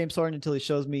in on James Harden until he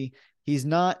shows me he's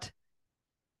not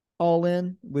all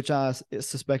in, which I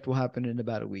suspect will happen in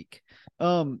about a week.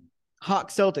 Hawk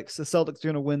Celtics. The Celtics are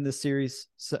going to win this series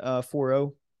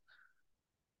 4-0.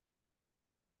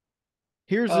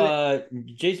 Here's a,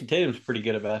 Jason Tatum's pretty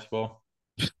good at basketball.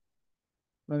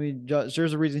 I mean,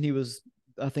 there's a reason he was,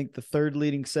 I think, the third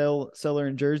leading seller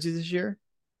in jerseys this year.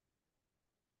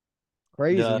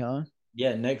 Crazy, The huh?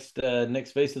 Yeah,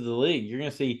 next face of the league. You're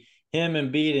gonna see him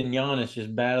and Embiid and Giannis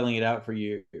just battling it out for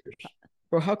years.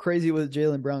 Bro, how crazy was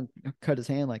Jaylen Brown cut his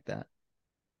hand like that?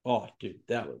 Oh, dude,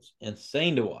 that was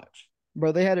insane to watch.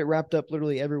 Bro, they had it wrapped up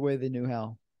literally every way they knew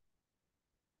how.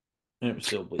 And it was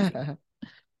still bleeding.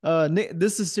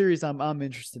 This is a series I'm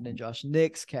interested in, Josh.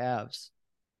 Knicks, Cavs.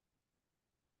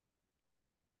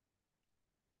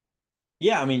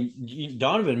 Yeah, I mean,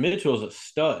 Donovan Mitchell is a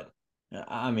stud.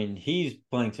 I mean, he's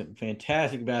playing some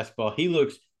fantastic basketball. He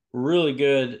looks really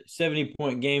good.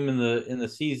 70-point game in the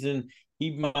season. He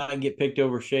might get picked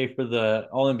over Shea for the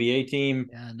All NBA team.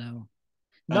 Yeah, no.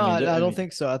 I No, mean, I I don't mean,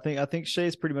 think so. I think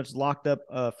Shea's pretty much locked up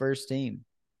first team.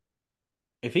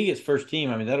 if he gets first team,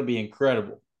 I mean, that'll be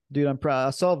incredible. Dude, I'm proud.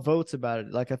 I saw votes about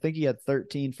it. Like I think he had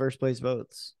 13 first place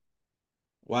votes.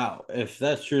 Wow, if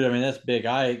that's true, I mean, that's big.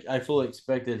 I fully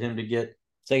expected him to get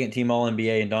second team All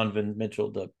NBA and Donovan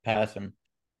Mitchell to pass him.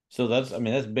 So that's, I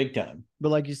mean, that's big time. But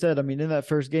like you said, I mean, in that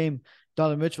first game,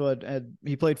 Donovan Mitchell had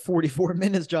he played 44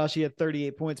 minutes. Josh, he had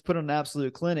 38 points, put on an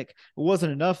absolute clinic. It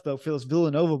wasn't enough though for those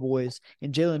Villanova boys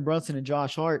and Jalen Brunson and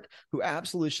Josh Hart, who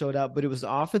absolutely showed out. But it was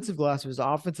the offensive glass, it was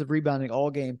offensive rebounding all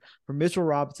game for Mitchell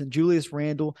Robinson. Julius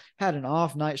Randle had an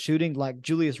off night shooting like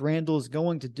Julius Randle is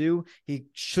going to do. He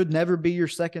should never be your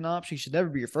second option. He should never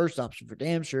be your first option for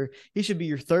damn sure. He should be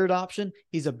your third option.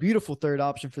 He's a beautiful third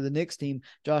option for the Knicks team.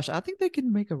 Josh, I think they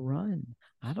can make a run.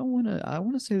 I want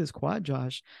to say this quiet,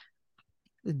 Josh.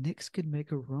 The Knicks could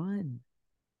make a run.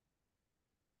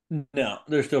 No,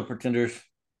 they're still pretenders.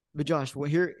 But Josh, well,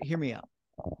 hear me out.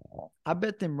 I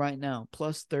bet them right now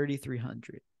plus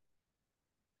 3,300.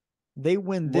 They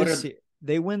win What this. are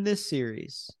They win this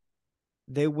series.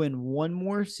 They win one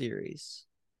more series.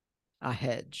 I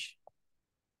hedge.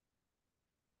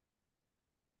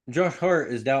 Josh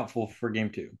Hart is doubtful for game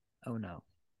two. Oh no,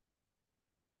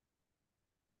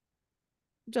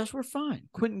 Josh, we're fine.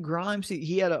 Quentin Grimes,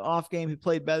 he had an off game. He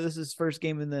played bad. This is his first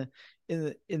game in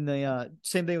the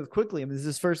same thing with Quickly. I mean, this is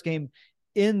his first game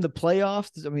in the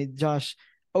playoffs. I mean, Josh,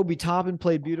 Obi Toppin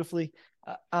played beautifully.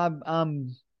 I'm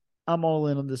all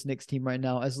in on this Knicks team right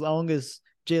now. As long as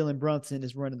Jalen Brunson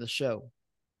is running the show.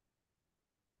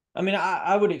 I mean,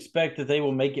 I would expect that they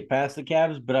will make it past the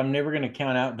Cavs, but I'm never going to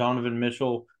count out Donovan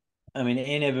Mitchell. I mean,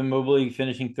 and Evan Mobley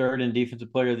finishing third in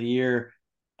Defensive Player of the Year.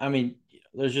 I mean,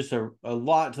 there's just a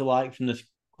lot to like from this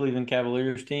Cleveland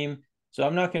Cavaliers team. So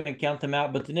I'm not going to count them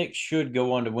out, but the Knicks should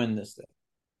go on to win this thing.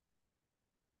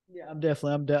 Yeah,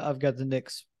 I've got the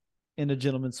Knicks in a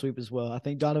gentleman's sweep as well. I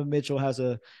think Donovan Mitchell has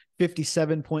a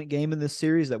 57-point game in this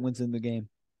series that wins in the game.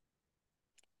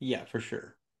 Yeah, for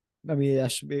sure. I mean,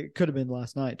 it could have been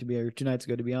last night or 2 nights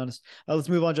ago, to be honest. Let's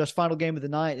move on, Josh. Final game of the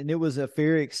night, and it was a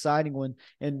very exciting one.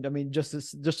 And I mean, just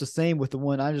the same with the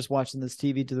one I just watched on this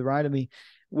TV to the right of me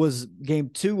was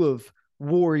game 2 of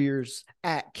Warriors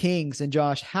at Kings. And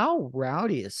Josh, how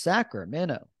rowdy is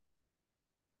Sacramento?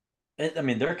 I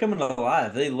mean, they're coming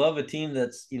alive. They love a team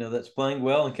that's playing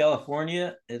well in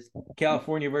California. It's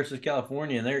California versus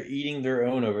California, and they're eating their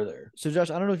own over there. So, Josh,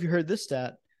 I don't know if you heard this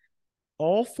stat.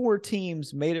 All 4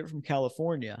 teams made it from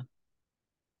California.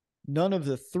 None of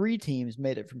the 3 teams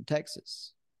made it from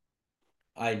Texas.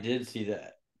 I did see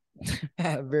that.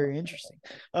 Very interesting.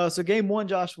 So game 1,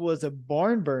 Josh, was a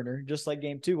barn burner, just like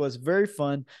game 2 was. Very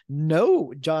fun.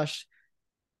 No, Josh,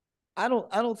 I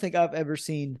don't think I've ever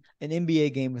seen an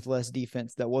NBA game with less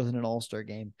defense that wasn't an all-star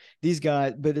game. These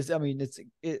guys, but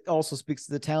it also speaks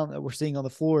to the talent that we're seeing on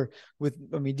the floor with,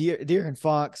 I mean, De'Aaron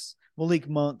Fox, Malik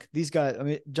Monk, these guys. I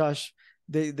mean, Josh,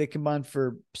 they combined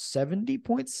for 70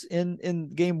 points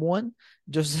in game 1.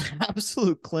 Just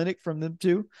absolute clinic from them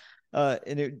two.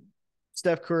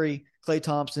 Steph Curry, Klay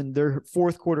Thompson, their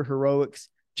fourth quarter heroics,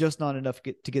 just not enough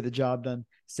to get the job done.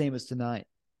 Same as tonight.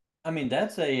 I mean,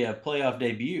 that's a playoff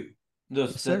debut.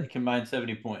 Those Yes, sir. that combined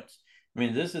 70 points. I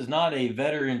mean, this is not a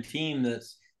veteran team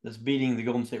that's beating the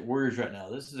Golden State Warriors right now.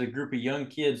 This is a group of young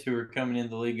kids who are coming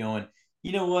into the league going,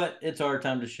 you know what? It's our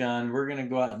time to shine. We're going to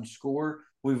go out and score.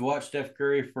 We've watched Steph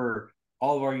Curry for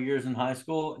all of our years in high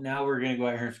school. Now we're going to go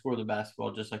out here and score the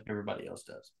basketball just like everybody else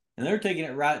does. And they're taking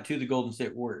it right to the Golden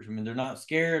State Warriors. I mean, they're not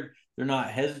scared. They're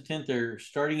not hesitant. They're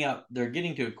starting out. They're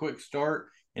getting to a quick start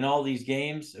in all these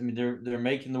games. I mean, they're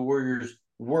making the Warriors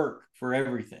work for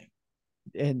everything.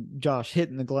 And Josh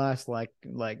hitting the glass like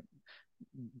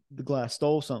the glass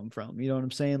stole something from. You know what I'm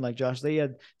saying? Like Josh, they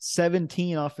had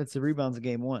 17 offensive rebounds in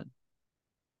game 1.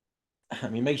 I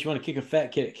mean, it makes you want to kick a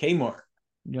fat kid at Kmart.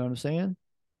 You know what I'm saying?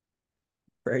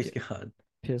 Praise Get God.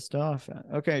 pissed off.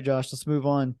 Okay, Josh, let's move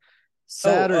on. Oh,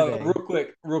 Saturday.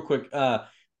 real quick. Sorry.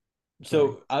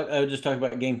 So I just talk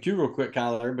about game two real quick,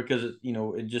 Kyler, because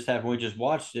it just happened. We just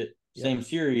watched it, Yep. same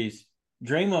series.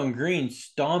 Draymond Green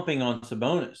stomping on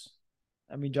Sabonis.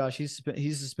 I mean, Josh, he's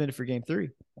suspended for game 3.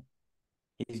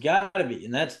 He's got to be,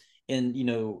 I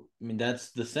mean,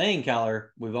 that's the saying, Kyler.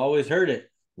 We've always heard it.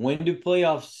 When do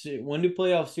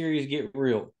playoff series get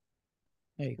real?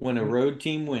 Hey, When a road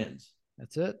team wins.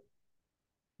 that's it.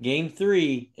 Game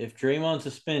three, if Draymond's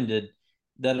suspended,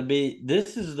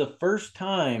 this is the first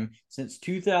time since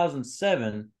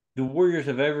 2007 the Warriors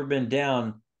have ever been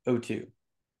down 0-2.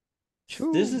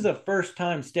 This is Choo. the first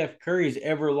time Steph Curry's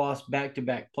ever lost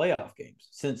back-to-back playoff games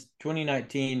since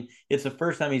 2019. It's the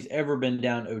first time he's ever been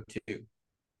down 0-2.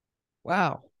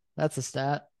 Wow, that's a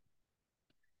stat.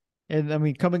 And I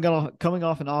mean, coming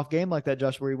off an off game like that,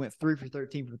 Josh, where he went 3 for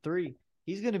 13 from three,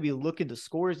 he's going to be looking to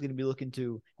score. He's going to be looking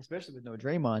to, especially with no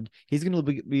Draymond, he's going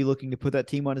to be looking to put that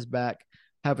team on his back,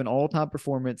 have an all-time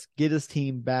performance, get his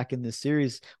team back in this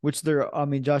series. Which they're, I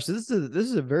mean, Josh, this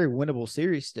is a very winnable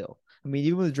series still. I mean,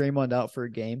 even with Draymond out for a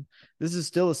game, this is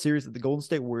still a series that the Golden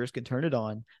State Warriors can turn it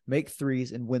on, make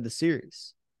threes, and win the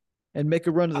series, and make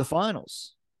a run to the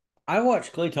finals. I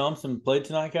watched Klay Thompson play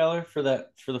tonight, Kyler, for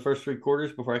the first 3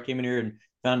 quarters before I came in here and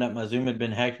found out my Zoom had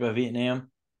been hacked by Vietnam.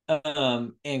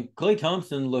 And Klay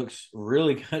Thompson looks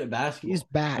really good at He's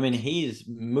basketball. I mean, back. he's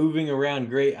moving around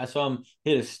great. I saw him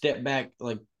hit a step back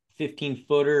like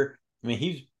 15-footer. I mean,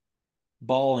 he's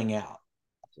balling out.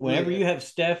 Whenever Absolutely. you have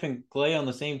Steph and Klay on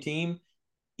the same team,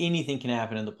 anything can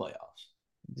happen in the playoffs.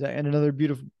 And another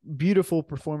beautiful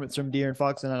performance from De'Aaron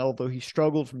Fox. And although he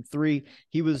struggled from three,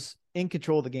 he was in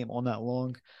control of the game all night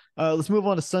long. Let's move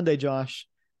on to Sunday, Josh.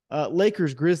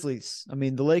 Lakers Grizzlies. I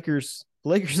mean, the Lakers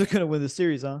are going to win the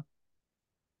series, huh?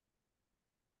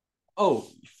 Oh,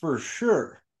 for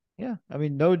sure. Yeah. I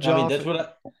mean, no I mean, Joff.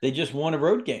 they just won a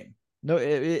road game.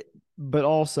 No, but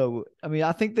also, I mean,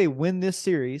 I think they win this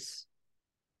series,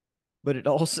 but it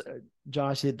also,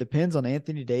 Josh, it depends on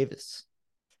Anthony Davis.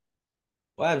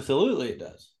 Well, absolutely it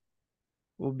does.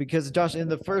 Well, because Josh, in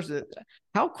the first,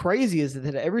 how crazy is it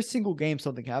that every single game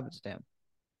something happens to him?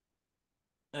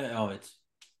 Oh,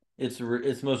 it's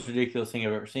the most ridiculous thing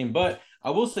I've ever seen. But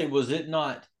I will say, was it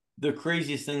not the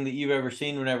craziest thing that you've ever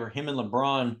seen whenever him and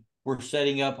LeBron were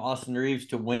setting up Austin Reeves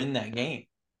to win that game?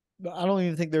 I don't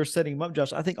even think they were setting him up,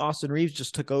 Josh. I think Austin Reeves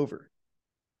just took over.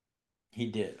 He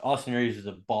did. Austin Reeves is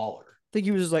a baller. I think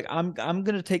he was just like, I'm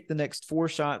gonna take the next 4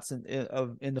 shots in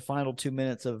the final 2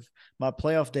 minutes of my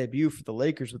playoff debut for the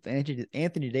Lakers with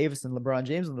Anthony Davis and LeBron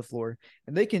James on the floor,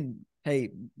 and they can.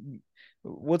 Hey,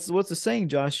 what's the saying,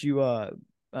 Josh?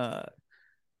 Uh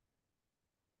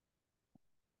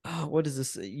what is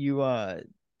this? You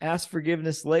ask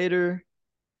forgiveness later.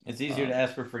 It's easier Uh, to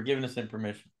ask for forgiveness than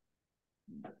permission.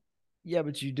 yeah,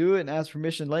 but you do it and ask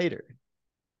permission later.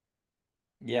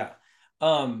 Yeah.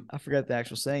 Um, I forgot the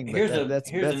actual saying, but here's that a that's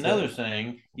here's that's another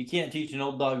saying: you can't teach an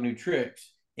old dog new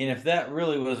tricks. And if that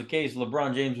really was the case,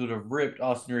 LeBron James would have ripped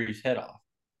Austin Reeves' head off.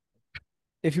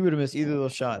 if he would have missed either of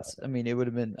those shots. I mean, it would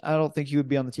have been. I don't think he would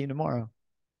be on the team tomorrow.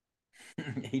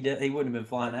 He wouldn't have been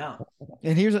flying out.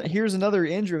 And here's another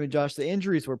injury, Josh. The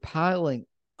injuries were piling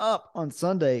up on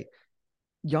Sunday.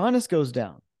 Giannis goes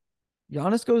down.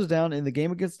 Giannis goes down in the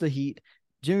game against the Heat.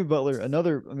 Jimmy Butler,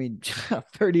 another, I mean,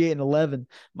 38 and 11.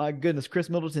 My goodness, Chris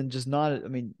Middleton just not, I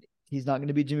mean, he's not going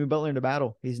to beat Jimmy Butler in a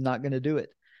battle. He's not going to do it.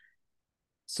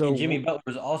 And Jimmy So Butler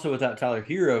was also without Tyler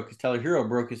Hero because Tyler Hero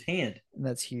broke his hand.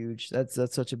 that's huge. That's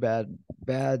such a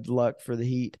bad luck for the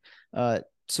Heat.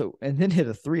 So and then hit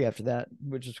a three after that,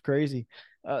 which is crazy.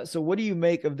 So what do you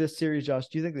make of this series, Josh?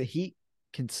 Do you think the Heat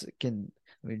can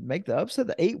I mean make the upset,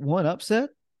 the 8-1 upset?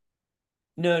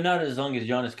 No, not as long as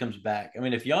Giannis comes back. I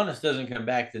mean, if Giannis doesn't come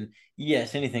back, then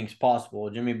yes, anything's possible.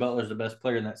 Jimmy Butler's the best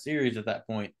player in that series at that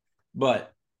point.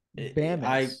 But Bam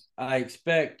I is. I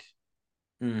expect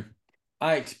mm,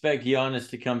 I expect Giannis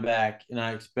to come back, and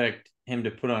I expect him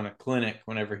to put on a clinic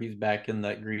whenever he's back in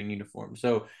that green uniform.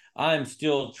 So I'm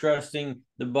still trusting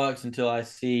the Bucks until I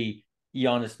see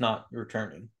Giannis not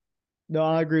returning. No,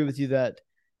 I agree with you that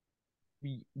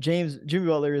Jimmy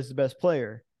Butler is the best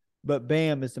player, but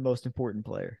Bam is the most important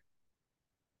player.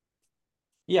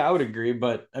 Yeah, I would agree,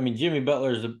 but I mean, Jimmy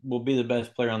Butler will be the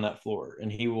best player on that floor,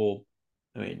 and he will,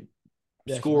 I mean,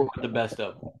 score Definitely. with the best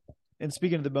of them. And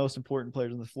speaking of the most important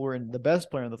players on the floor and the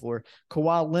best player on the floor,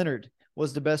 Kawhi Leonard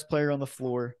was the best player on the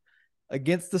floor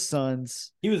against the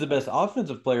Suns. He was the best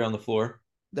offensive player on the floor.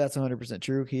 That's 100%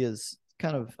 true. He is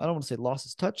kind of, I don't want to say lost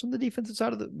his touch on the defensive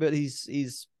side of the, but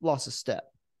he's lost his step.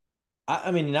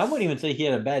 I mean, and I wouldn't even say he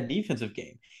had a bad defensive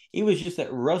game. It was just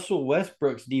that Russell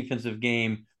Westbrook's defensive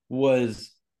game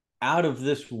was out of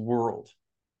this world.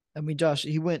 I mean, Josh,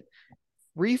 he went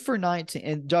 3 for 19.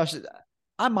 And Josh,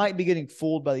 I might be getting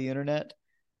fooled by the internet.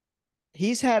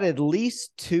 He's had at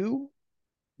least two,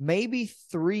 maybe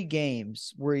 3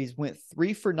 games where he's went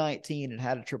 3 for 19 and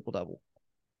had a triple double.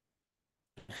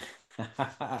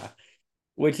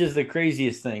 Which is the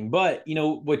craziest thing. But you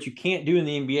know what you can't do in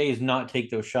the NBA is not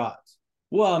take those shots.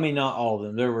 Well, I mean, not all of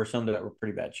them. There were some that were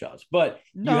pretty bad shots, but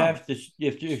you No, have to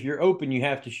if you're open, you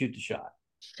have to shoot the shot.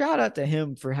 shout out to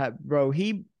him for bro.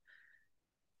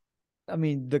 I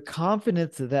mean, the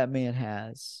confidence that that man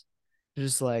has,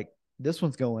 just like this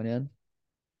one's going in,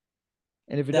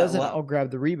 and if it That doesn't, la- I'll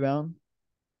grab the rebound.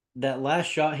 that last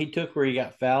shot he took where he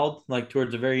got fouled, like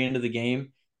towards the very end of the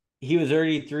game, he was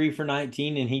already 3 for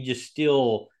 19, and he just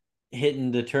still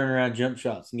hitting the turnaround jump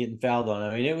shots and getting fouled on.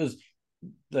 I mean, it was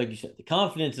like you said, the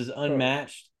confidence is Bro,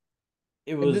 unmatched.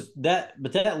 It and the, was that,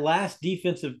 but that last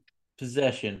defensive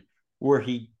possession where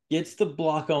he gets the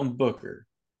block on Booker,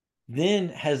 then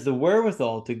has the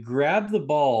wherewithal to grab the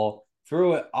ball,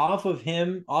 throw it off of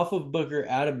him, off of Booker,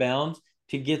 out of bounds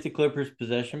to get the Clippers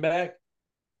possession back.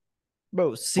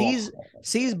 bro Oh,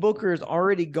 sees Booker is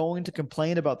already going to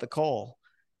complain about the call,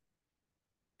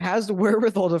 has the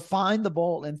wherewithal to find the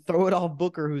ball and throw it off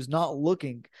Booker, who's not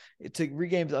looking to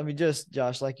regain. I mean, just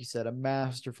Josh, like you said, a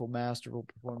masterful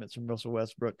performance from Russell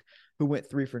Westbrook, who went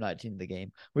 3 for 19 in the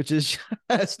game, which is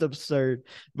just absurd.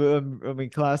 But I mean,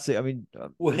 classic. I mean,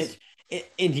 this which,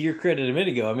 into your credit a minute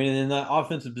ago, I mean, in that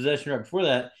offensive possession right before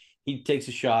that, he takes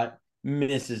a shot,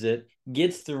 misses it,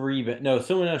 gets the rebound. No,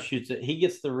 someone else shoots it. He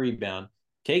gets the rebound,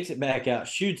 takes it back out,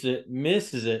 shoots it,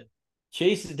 misses it,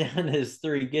 chases down his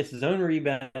three, gets his own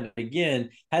rebound again,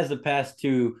 has the pass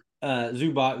to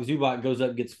Zubac. Zubac goes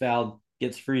up, gets fouled,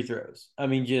 gets free throws. I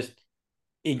mean, just,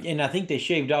 and I think they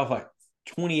shaved off like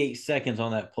 28 seconds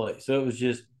on that play. So it was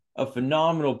just a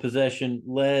phenomenal possession,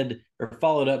 led or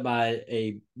followed up by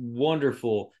a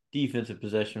wonderful defensive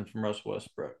possession from Russell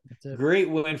Westbrook. that's it. Great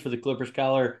win for the Clippers,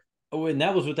 Kyler. Oh, and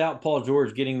that was without Paul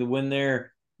George getting the win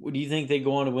there. What do you think they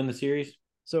go on to win the series?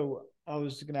 So I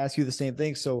was going to ask you the same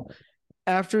thing. So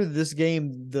after this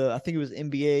game, I think it was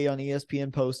NBA on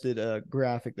ESPN posted a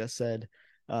graphic that said,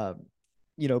 uh,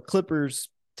 Clippers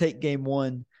take game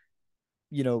one.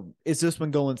 Is this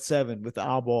one going 7 with the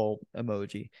eyeball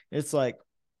emoji? It's like,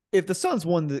 if the Suns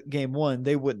won the game one,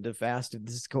 they wouldn't have asked if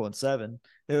this is going 7.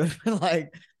 It would have been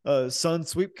like Sun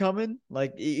sweep coming,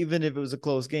 like even if it was a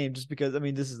close game, just because I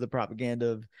mean this is the propaganda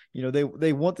of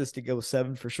they want this to go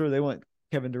 7 for sure. They want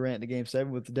Kevin Durant to game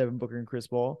 7 with Devin Booker and Chris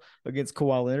Paul against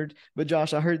Kawhi Leonard. But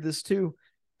Josh, I heard this too.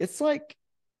 It's like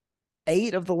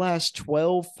 8 of the last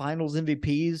 12 Finals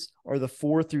MVPs are the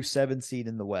 4 through 7 seed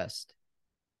in the West.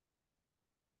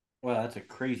 Well, that's a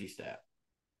crazy stat.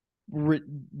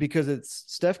 Because it's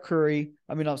Steph Curry.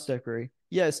 I mean, not Steph Curry.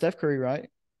 Yeah, it's Steph Curry, right?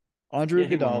 Andre Yeah,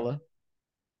 he won one. Iguodala,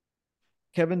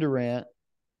 Kevin Durant,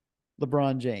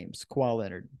 LeBron James, Kawhi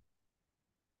Leonard.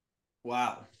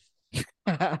 Wow.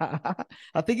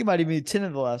 I think it might even be 10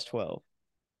 of the last 12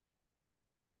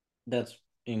 That's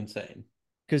insane.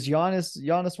 because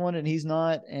Giannis won it and he's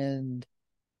not, and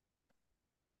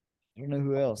I don't know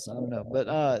who else. I don't know,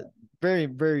 but very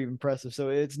very impressive. So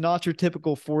it's not your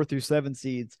typical 4 through 7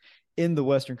 seeds in the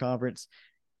Western Conference.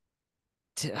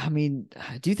 I mean,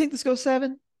 do you think this goes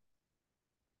 7?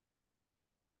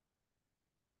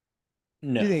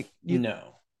 Do No, you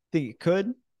no. think it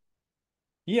could?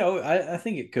 Yeah, I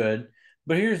think it could.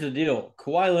 But here's the deal.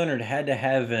 Kawhi Leonard had to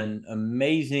have an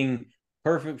amazing,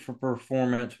 perfect for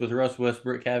performance with Russ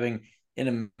Westbrook having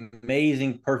an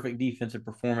amazing, perfect defensive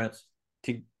performance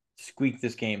to squeak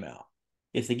this game out.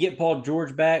 If they get Paul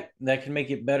George back, that can make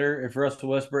it better. If Russell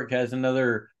Westbrook has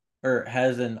another or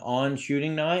has an on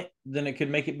shooting night, then it could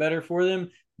make it better for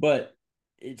them. But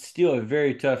it's still a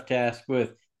very tough task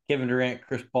with Kevin Durant,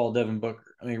 Chris Paul, Devin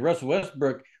Booker. I mean, Russell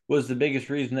Westbrook was the biggest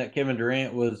reason that Kevin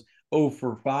Durant was 0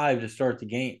 for 5 to start the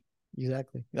game.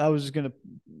 Exactly. I was just gonna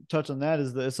touch on that.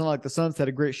 It's not like the Suns had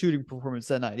a great shooting performance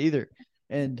that night either.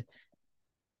 And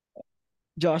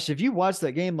Josh, if you watch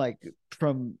that game, like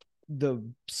from the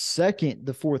second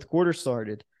the fourth quarter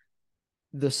started,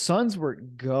 the Suns were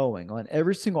going on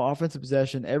every single offensive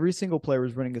possession. Every single player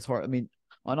was running as hard. I mean,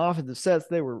 on offensive sets,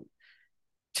 they were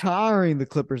tiring the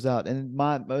Clippers out. And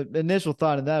my initial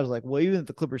thought in that was like, well, even if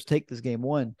the Clippers take this game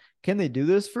one, can they do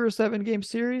this for a 7 game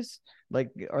series?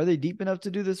 Like, are they deep enough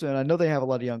to do this? And I know they have a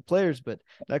lot of young players, but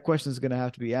that question is going to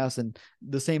have to be asked. And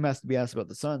the same has to be asked about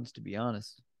the Suns, to be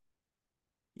honest.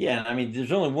 Yeah, I mean,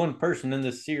 there's only one person in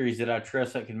this series that I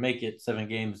trust that can make it 7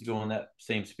 games going that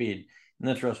same speed. and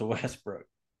that's Russell Westbrook.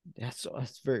 That's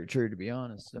very true, to be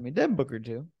honest. I mean, Devin Booker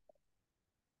too.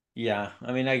 Yeah,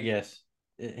 I mean, I guess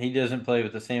he doesn't play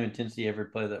with the same intensity every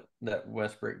play that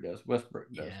Westbrook does.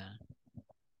 Westbrook does. Yeah.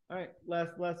 All right,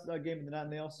 last game of the night,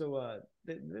 and they also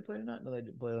did they play tonight? No, they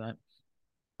didn't play tonight.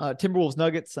 Timberwolves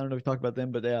Nuggets. I don't know if we talked about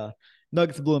them, but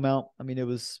Nuggets blew them out. I mean, it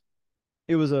was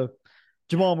a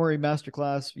Jamal Murray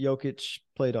masterclass. Jokic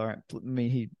played all right. I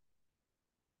mean,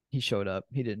 he showed up.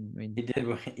 He didn't. I He mean, did,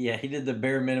 yeah, he did the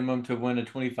bare minimum to win a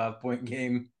 25-point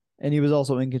game. and he was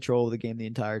also in control of the game the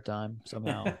entire time.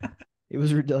 Somehow, it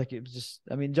was ridiculous. It was just.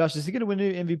 I mean, Josh, is he going to win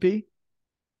the MVP?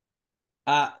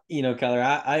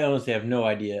 Kyler, I honestly have no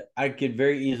idea. I could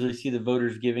very easily see the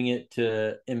voters giving it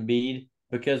to Embiid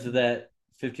because of that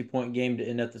 50-point game to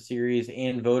end up the series,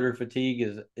 and voter fatigue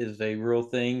is a real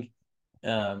thing.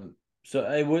 So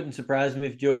it wouldn't surprise me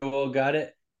if Joel got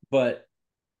it, but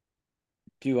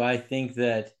do I think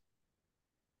that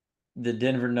the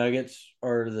Denver Nuggets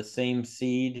are the same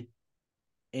seed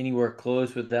anywhere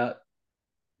close without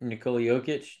Nikola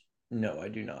Jokic? No, I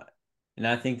do not. And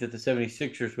I think that the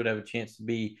 76ers would have a chance to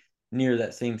be near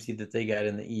that same seed that they got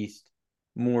in the East,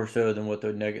 more so than what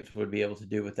the Nuggets would be able to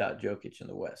do without Jokic in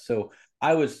the West. So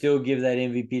I would still give that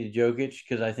MVP to Jokic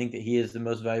because I think that he is the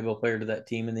most valuable player to that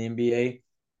team in the NBA.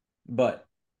 But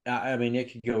I mean,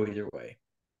 it could go either way.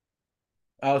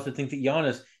 I also think that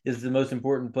Giannis is the most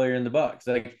important player in the Bucks.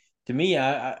 Like to me,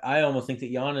 I almost think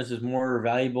that Giannis is more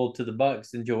valuable to the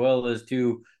Bucks than Joel is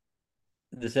to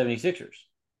the 76ers.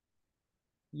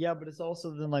 Yeah, but it's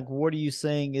also then like, what are you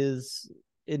saying is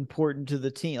important to the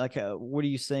team? Like, what are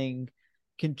you saying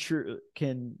can His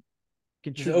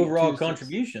contribute overall to six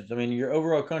contributions. I mean, your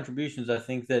overall contributions, I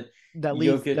think that that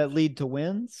Jokic, lead to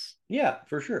wins? yeah,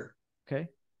 for sure. Okay,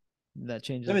 that I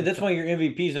changes mean, the that's why your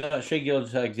MVP is not Shea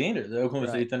Gilgeous-Alexander. The Oklahoma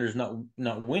right. City Thunder is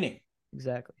not winning.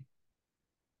 Exactly.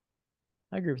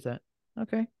 I agree with that.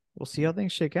 Okay, we'll see how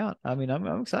things shake out. I mean, I'm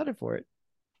excited for it.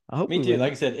 I hope Me we too. win.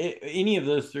 Like I said, any of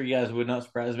those three guys would not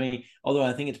surprise me. Although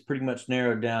I think it's pretty much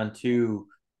narrowed down to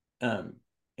um,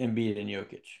 Embiid and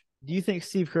Jokic. Do you think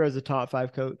Steve Kerr is a top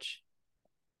five coach?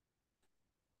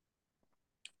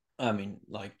 I mean,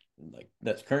 like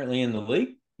that's currently in the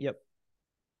league Yep.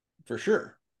 for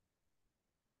sure.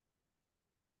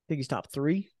 Think he's top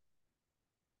three?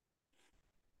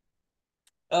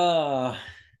 Uh,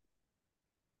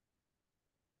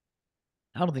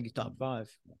 I don't think he's top five.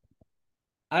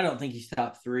 I don't think he's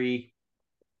top three.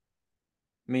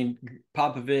 I mean,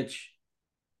 Popovich,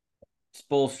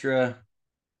 Spolstra,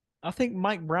 I think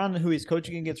Mike Brown, who he's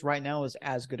coaching against right now, is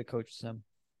as good a coach as him.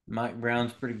 Mike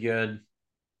Brown's pretty good.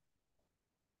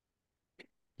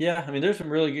 Yeah, I mean, there's some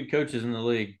really good coaches in the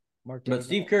league, Mark but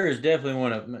Steve Dagnall. Kerr is definitely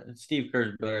one of Steve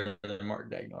Kerr's better than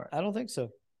Mark Dagnall. I don't think so.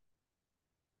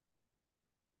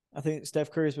 I think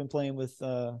Steph Curry's been playing with.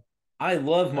 I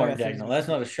love I Mark got things Dagnall. mixed That's up.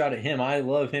 not a shot at him. I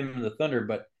love him in the Thunder,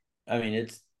 but I mean,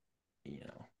 it's you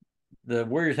know the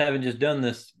Warriors haven't just done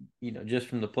this, just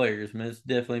from the players. I mean, it's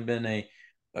definitely been a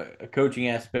coaching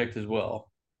aspect as well.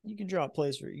 You can draw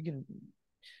plays for you can.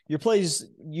 Your plays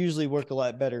usually work a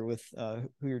lot better with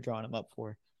who you're drawing them up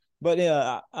for. But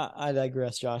yeah, I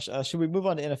digress, Josh. Should we move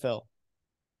on to NFL?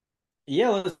 Yeah,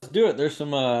 let's do it. There's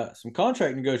some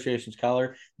contract negotiations,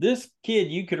 Kyler. This kid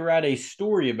you could write a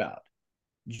story about.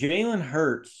 Jalen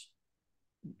Hurts,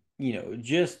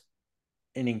 just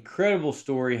an incredible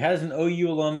story. Has an OU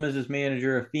alum as his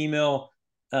manager, a female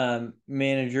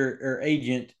manager or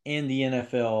agent in the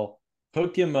NFL.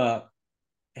 Hooked him up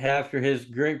after his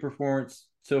great performance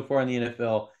so far in the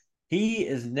NFL. He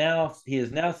has now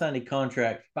signed a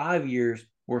contract 5 years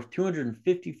worth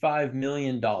 $255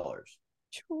 million.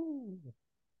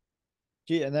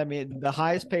 Gee, and I mean the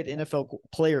highest paid NFL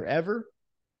player ever,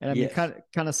 and I mean Yes,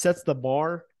 kind of sets the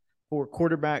bar for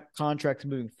quarterback contracts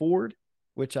moving forward,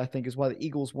 which I think is why the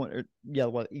Eagles want.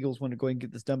 Why the Eagles want to go ahead and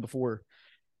get this done before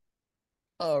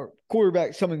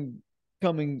quarterbacks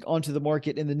coming onto the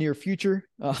market in the near future.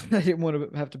 I didn't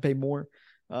want to have to pay more.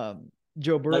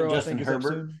 Joe like Burrow, I Justin think, is up Herbert.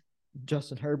 soon.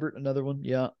 Justin Herbert, another one.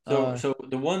 Yeah. So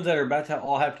the ones that are about to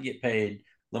all have to get paid: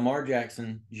 Lamar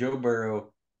Jackson, Joe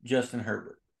Burrow, Justin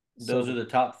Herbert. Those are So the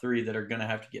top three that are going to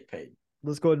have to get paid.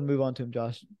 let's go ahead and move on to him,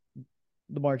 Josh.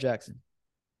 Lamar Jackson.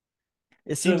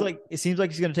 So It seems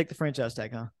like he's going to take the franchise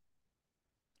tag, huh?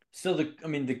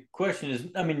 the question is,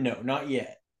 I mean, no, not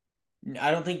yet.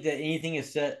 I don't think that anything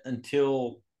is set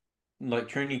until like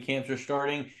training camps are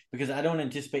starting because I don't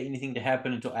anticipate anything to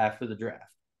happen until after the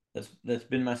draft. That's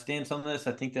been my stance on this.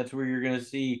 I think that's where you're going to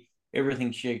see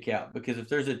everything shake out because if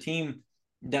there's a team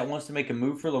that wants to make a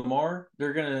move for Lamar,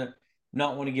 they're going to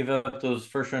not want to give up those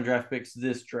first round draft picks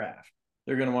this draft.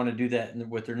 they're going to want to do that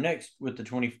with the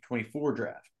 2024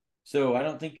 draft. So I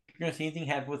don't think you're going to see anything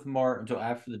happen with Lamar until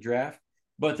after the draft.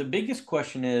 But the biggest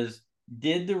question is,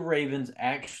 did the Ravens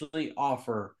actually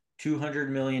offer I $200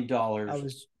 million?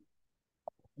 was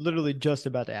literally just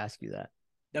about to ask you that.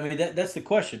 I mean, that's the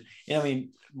question. I mean,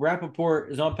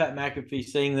 Rappaport is on Pat McAfee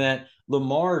saying that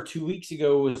Lamar 2 weeks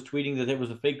ago was tweeting that it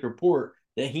was a fake report,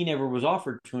 that he never was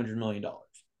offered $200 million.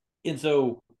 And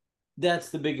so that's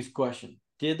the biggest question.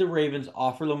 Did the Ravens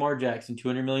offer Lamar Jackson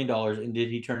 $200 million, and did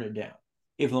he turn it down?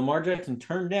 If Lamar Jackson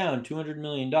turned down $200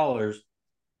 million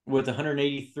with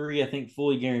 183, I think,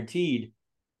 fully guaranteed,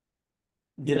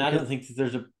 Yeah, then I don't think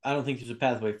there's a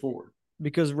pathway forward.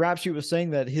 because Rapsheet was saying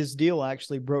that his deal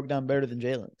actually broke down better than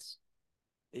Jalen's.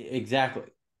 Exactly.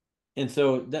 And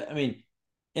so that, I mean,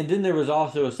 and then there was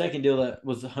also a second deal that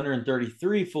was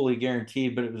 133 fully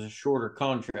guaranteed, but it was a shorter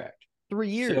contract. So 3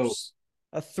 years,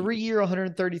 a 3 year,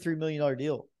 $133 million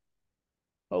deal.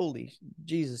 Holy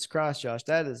Jesus Christ, Josh,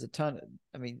 that is a ton.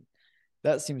 I mean,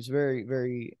 that seems very,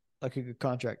 very like a good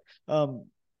contract.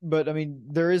 But I mean,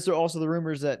 there is also the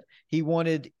rumors that he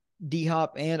wanted D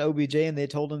Hop and OBJ, and they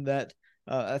told him that.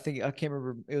 I think I can't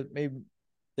remember. It was maybe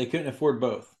they couldn't afford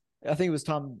both. I think it was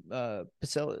Tom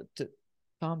Pacelli,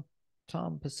 Tom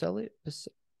Tom Pacelli,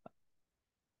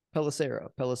 Pelissero,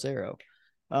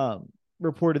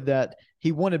 reported that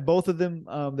he wanted both of them.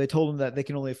 They told him that they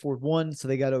can only afford one, so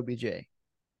they got OBJ.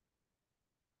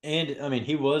 And I mean,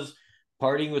 he was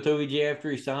partying with OBJ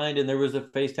after he signed, and there was a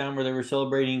FaceTime where they were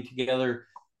celebrating together.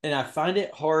 And I find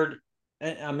it hard.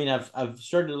 I mean, I've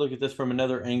started to look at this from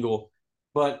another angle,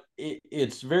 but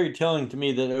it's very telling to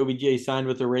me that OBJ signed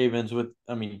with the Ravens.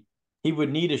 I mean, he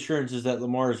would need assurances that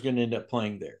Lamar is going to end up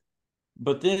playing there.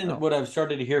 But then Oh, what I've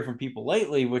started to hear from people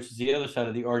lately, which is the other side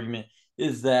of the argument,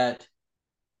 is that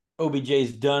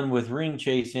OBJ's done with ring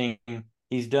chasing.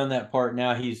 He's done that part.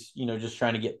 Now he's, just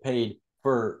trying to get paid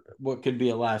for what could be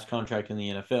a last contract in the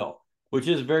NFL, which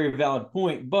is a very valid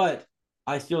point. But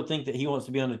I still think that he wants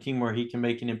to be on a team where he can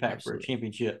make an impact for a absolutely.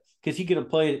 championship, because he could have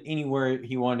played anywhere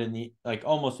he wanted like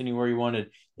almost anywhere he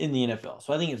wanted in the NFL.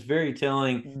 So I think it's very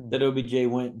telling Mm. that OBJ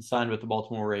went and signed with the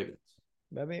Baltimore Ravens.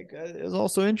 I mean, it was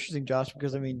also interesting, Josh,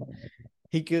 because I mean,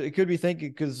 he could be thinking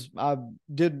because I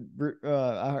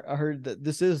heard that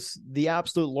this is the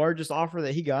absolute largest offer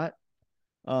that he got.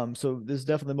 So this is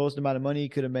definitely the most amount of money he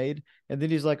could have made. And then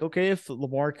he's like, okay, if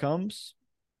Lamar comes,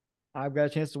 I've got a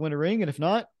chance to win a ring, and if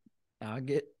not, I'll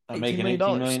get I'm $18 making million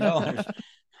 $18 dollars. million.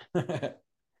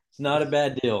 It's not a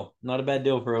bad deal. Not a bad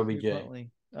deal for Pretty OBJ.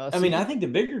 bluntly. I mean, I Speaking, think the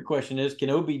bigger question is, can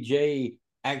OBJ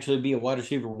actually be a wide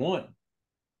receiver one?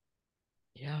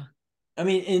 yeah, I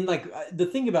mean, and like the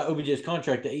thing about OBJ's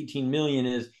contract, the 18 million,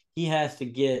 is he has to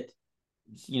get,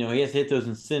 he has to hit those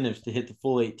incentives to hit the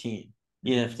full 18.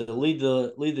 He has mm, to lead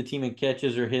the team in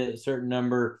catches or hit a certain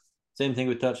number. Same thing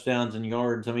with touchdowns and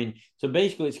yards. I mean, so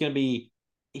basically, it's going to be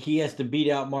he has to beat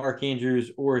out Mark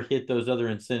Andrews or hit those other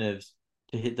incentives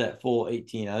to hit that full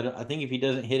 18. I think if he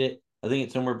doesn't hit it, I think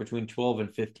it's somewhere between 12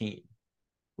 and 15, do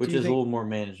which you is a think? little more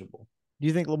manageable. Do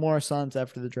you think Lamar signs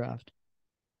after the draft?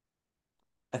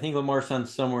 I think Lamar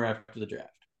signs somewhere after the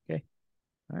draft. Okay,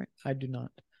 all right. I do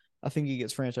not. I think he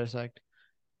gets franchise tagged.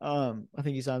 I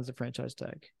think he signs the franchise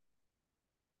tag.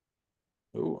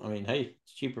 Oh, I mean, hey,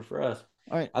 it's cheaper for us.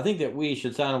 All right, I think that we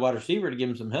should sign a wide receiver to give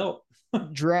him some help.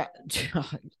 draft.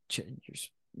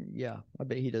 Yeah, I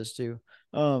bet he does too.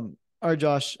 All right,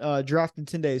 Josh. Draft in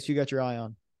 10 days. Who you got your eye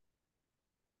on?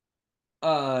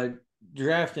 Uh,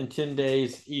 Draft in 10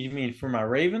 days. You mean for my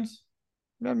Ravens?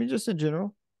 I mean, just in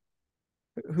general.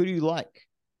 Who do you like?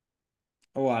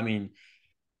 Oh, I mean,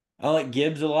 I like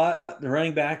Gibbs a lot. The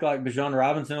running back, I like Bijan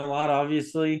Robinson a lot.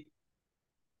 Obviously,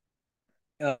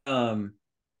 um,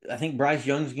 I think Bryce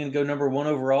Young's going to go number one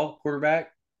overall quarterback.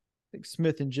 I think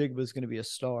Smith and Jigba is going to be a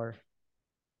star.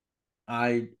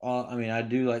 I mean, I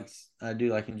do like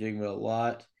Njigba a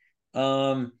lot.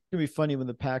 Um, It's gonna be funny when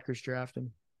the Packers draft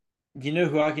him. you know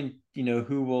who I can,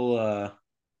 who will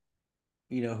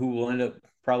end up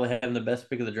probably having the best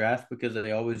pick of the draft because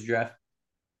they always draft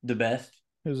the best.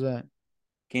 Who's that?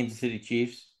 Kansas City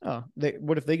Chiefs. Oh, they.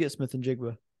 What if they get Smith and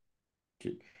Jigba?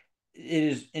 It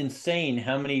is insane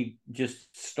how many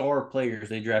just star players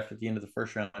they draft at the end of the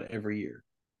first round every year.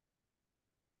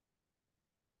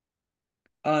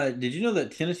 Did you know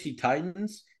that Tennessee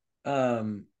Titans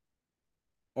um,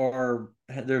 are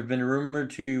there have been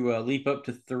rumored to leap up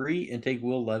to three and take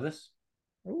Will Levis?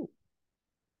 Oh,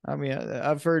 I mean,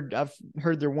 I've heard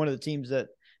they're one of the teams that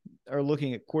are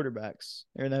looking at quarterbacks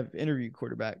and have interviewed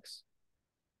quarterbacks.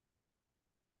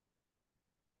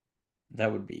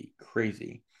 That would be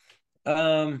crazy.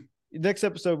 Um, Next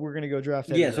episode, we're gonna go draft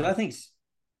heavy yeah, so I though. think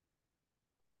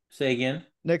Say again.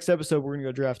 Next episode, we're gonna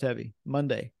go draft heavy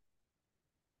Monday.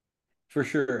 For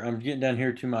sure. I'm getting down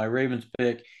here to my Ravens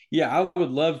pick. Yeah, I would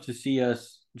love to see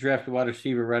us draft a wide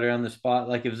receiver right around the spot.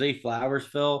 Like if Zay Flowers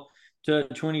fell to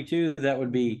 22, that would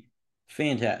Mm-hmm. be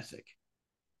fantastic.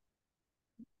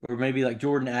 Or maybe like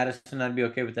Jordan Addison, I'd be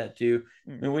okay with that too.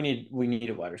 I mean, we need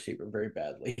a wide receiver very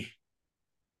badly.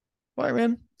 All right,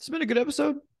 man. It's been a good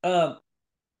episode. Um,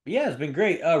 yeah, it's been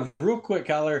great. Real quick,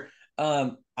 Kyler.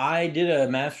 I did a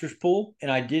Masters pool and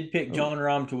I did pick Oh, John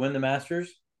Rahm to win the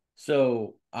Masters.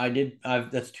 So I did. I've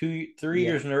that's 3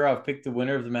 years yeah. in a row. I've picked the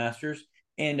winner of the Masters.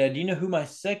 And do you know who my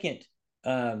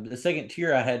the second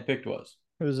tier I had picked was?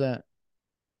 Who's that?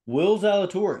 Will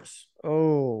Zalatoris.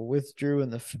 Oh, withdrew in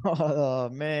the. Oh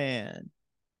man.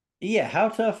 Yeah, how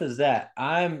tough is that?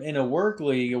 I'm in a work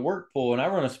league, a work pool, and I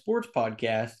run a sports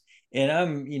podcast, and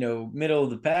I'm, middle of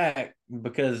the pack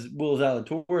because Will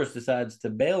Zalatoris decides to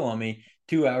bail on me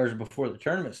 2 hours before the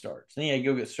tournament starts. Then he had to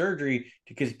go get surgery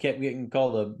because he kept getting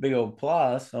called a big old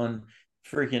plus on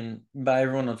freaking by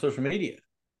everyone on social media.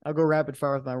 I'll go rapid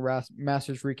fire with my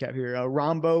Masters recap here.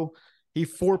 Rombo, he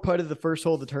four putted the first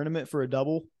hole of the tournament for a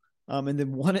double, and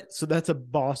then won it. So that's a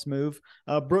boss move.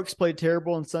 Brooks played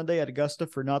terrible on Sunday at Augusta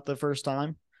for not the first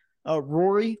time.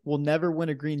 Rory will never win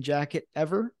a green jacket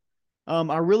ever.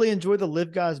 I really enjoy the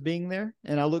live guys being there,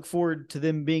 and I look forward to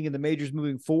them being in the majors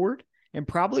moving forward and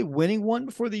probably winning one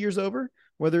before the year's over.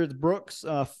 Whether it's Brooks,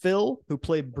 Phil, who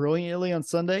played brilliantly on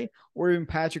Sunday, or even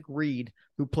Patrick Reed,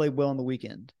 who played well on the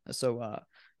weekend. So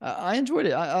I enjoyed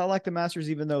it. I like the Masters,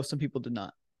 even though some people did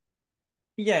not.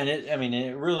 Yeah, and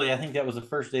it really, I think that was the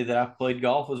first day that I played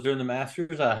golf was during the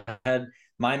Masters. I had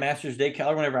my Masters day,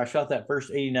 Keller. Whenever I shot that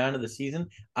first 89 of the season,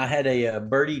 I had a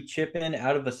birdie chip in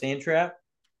out of a sand trap.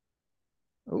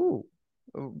 Ooh,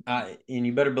 And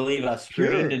you better believe I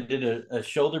screamed pure. and did a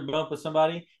shoulder bump with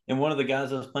somebody. And one of the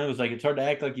guys I was playing was like, "It's hard to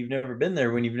act like you've never been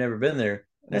there when you've never been there."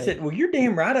 And I Hey, said, "Well, you're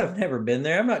damn right. I've never been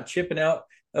there. I'm not chipping out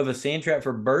of a sand trap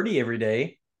for birdie every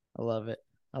day." I love it.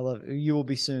 I love it. You will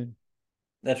be soon.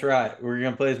 That's right. We're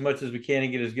gonna play as much as we can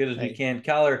and get as good as we Hey, can.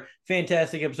 Kyler,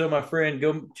 fantastic episode, my friend.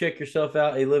 Go check yourself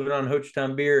out. A Living on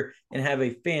Hochtown Beer and have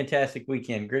a fantastic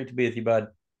weekend. Great to be with you, bud.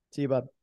 see you, bud.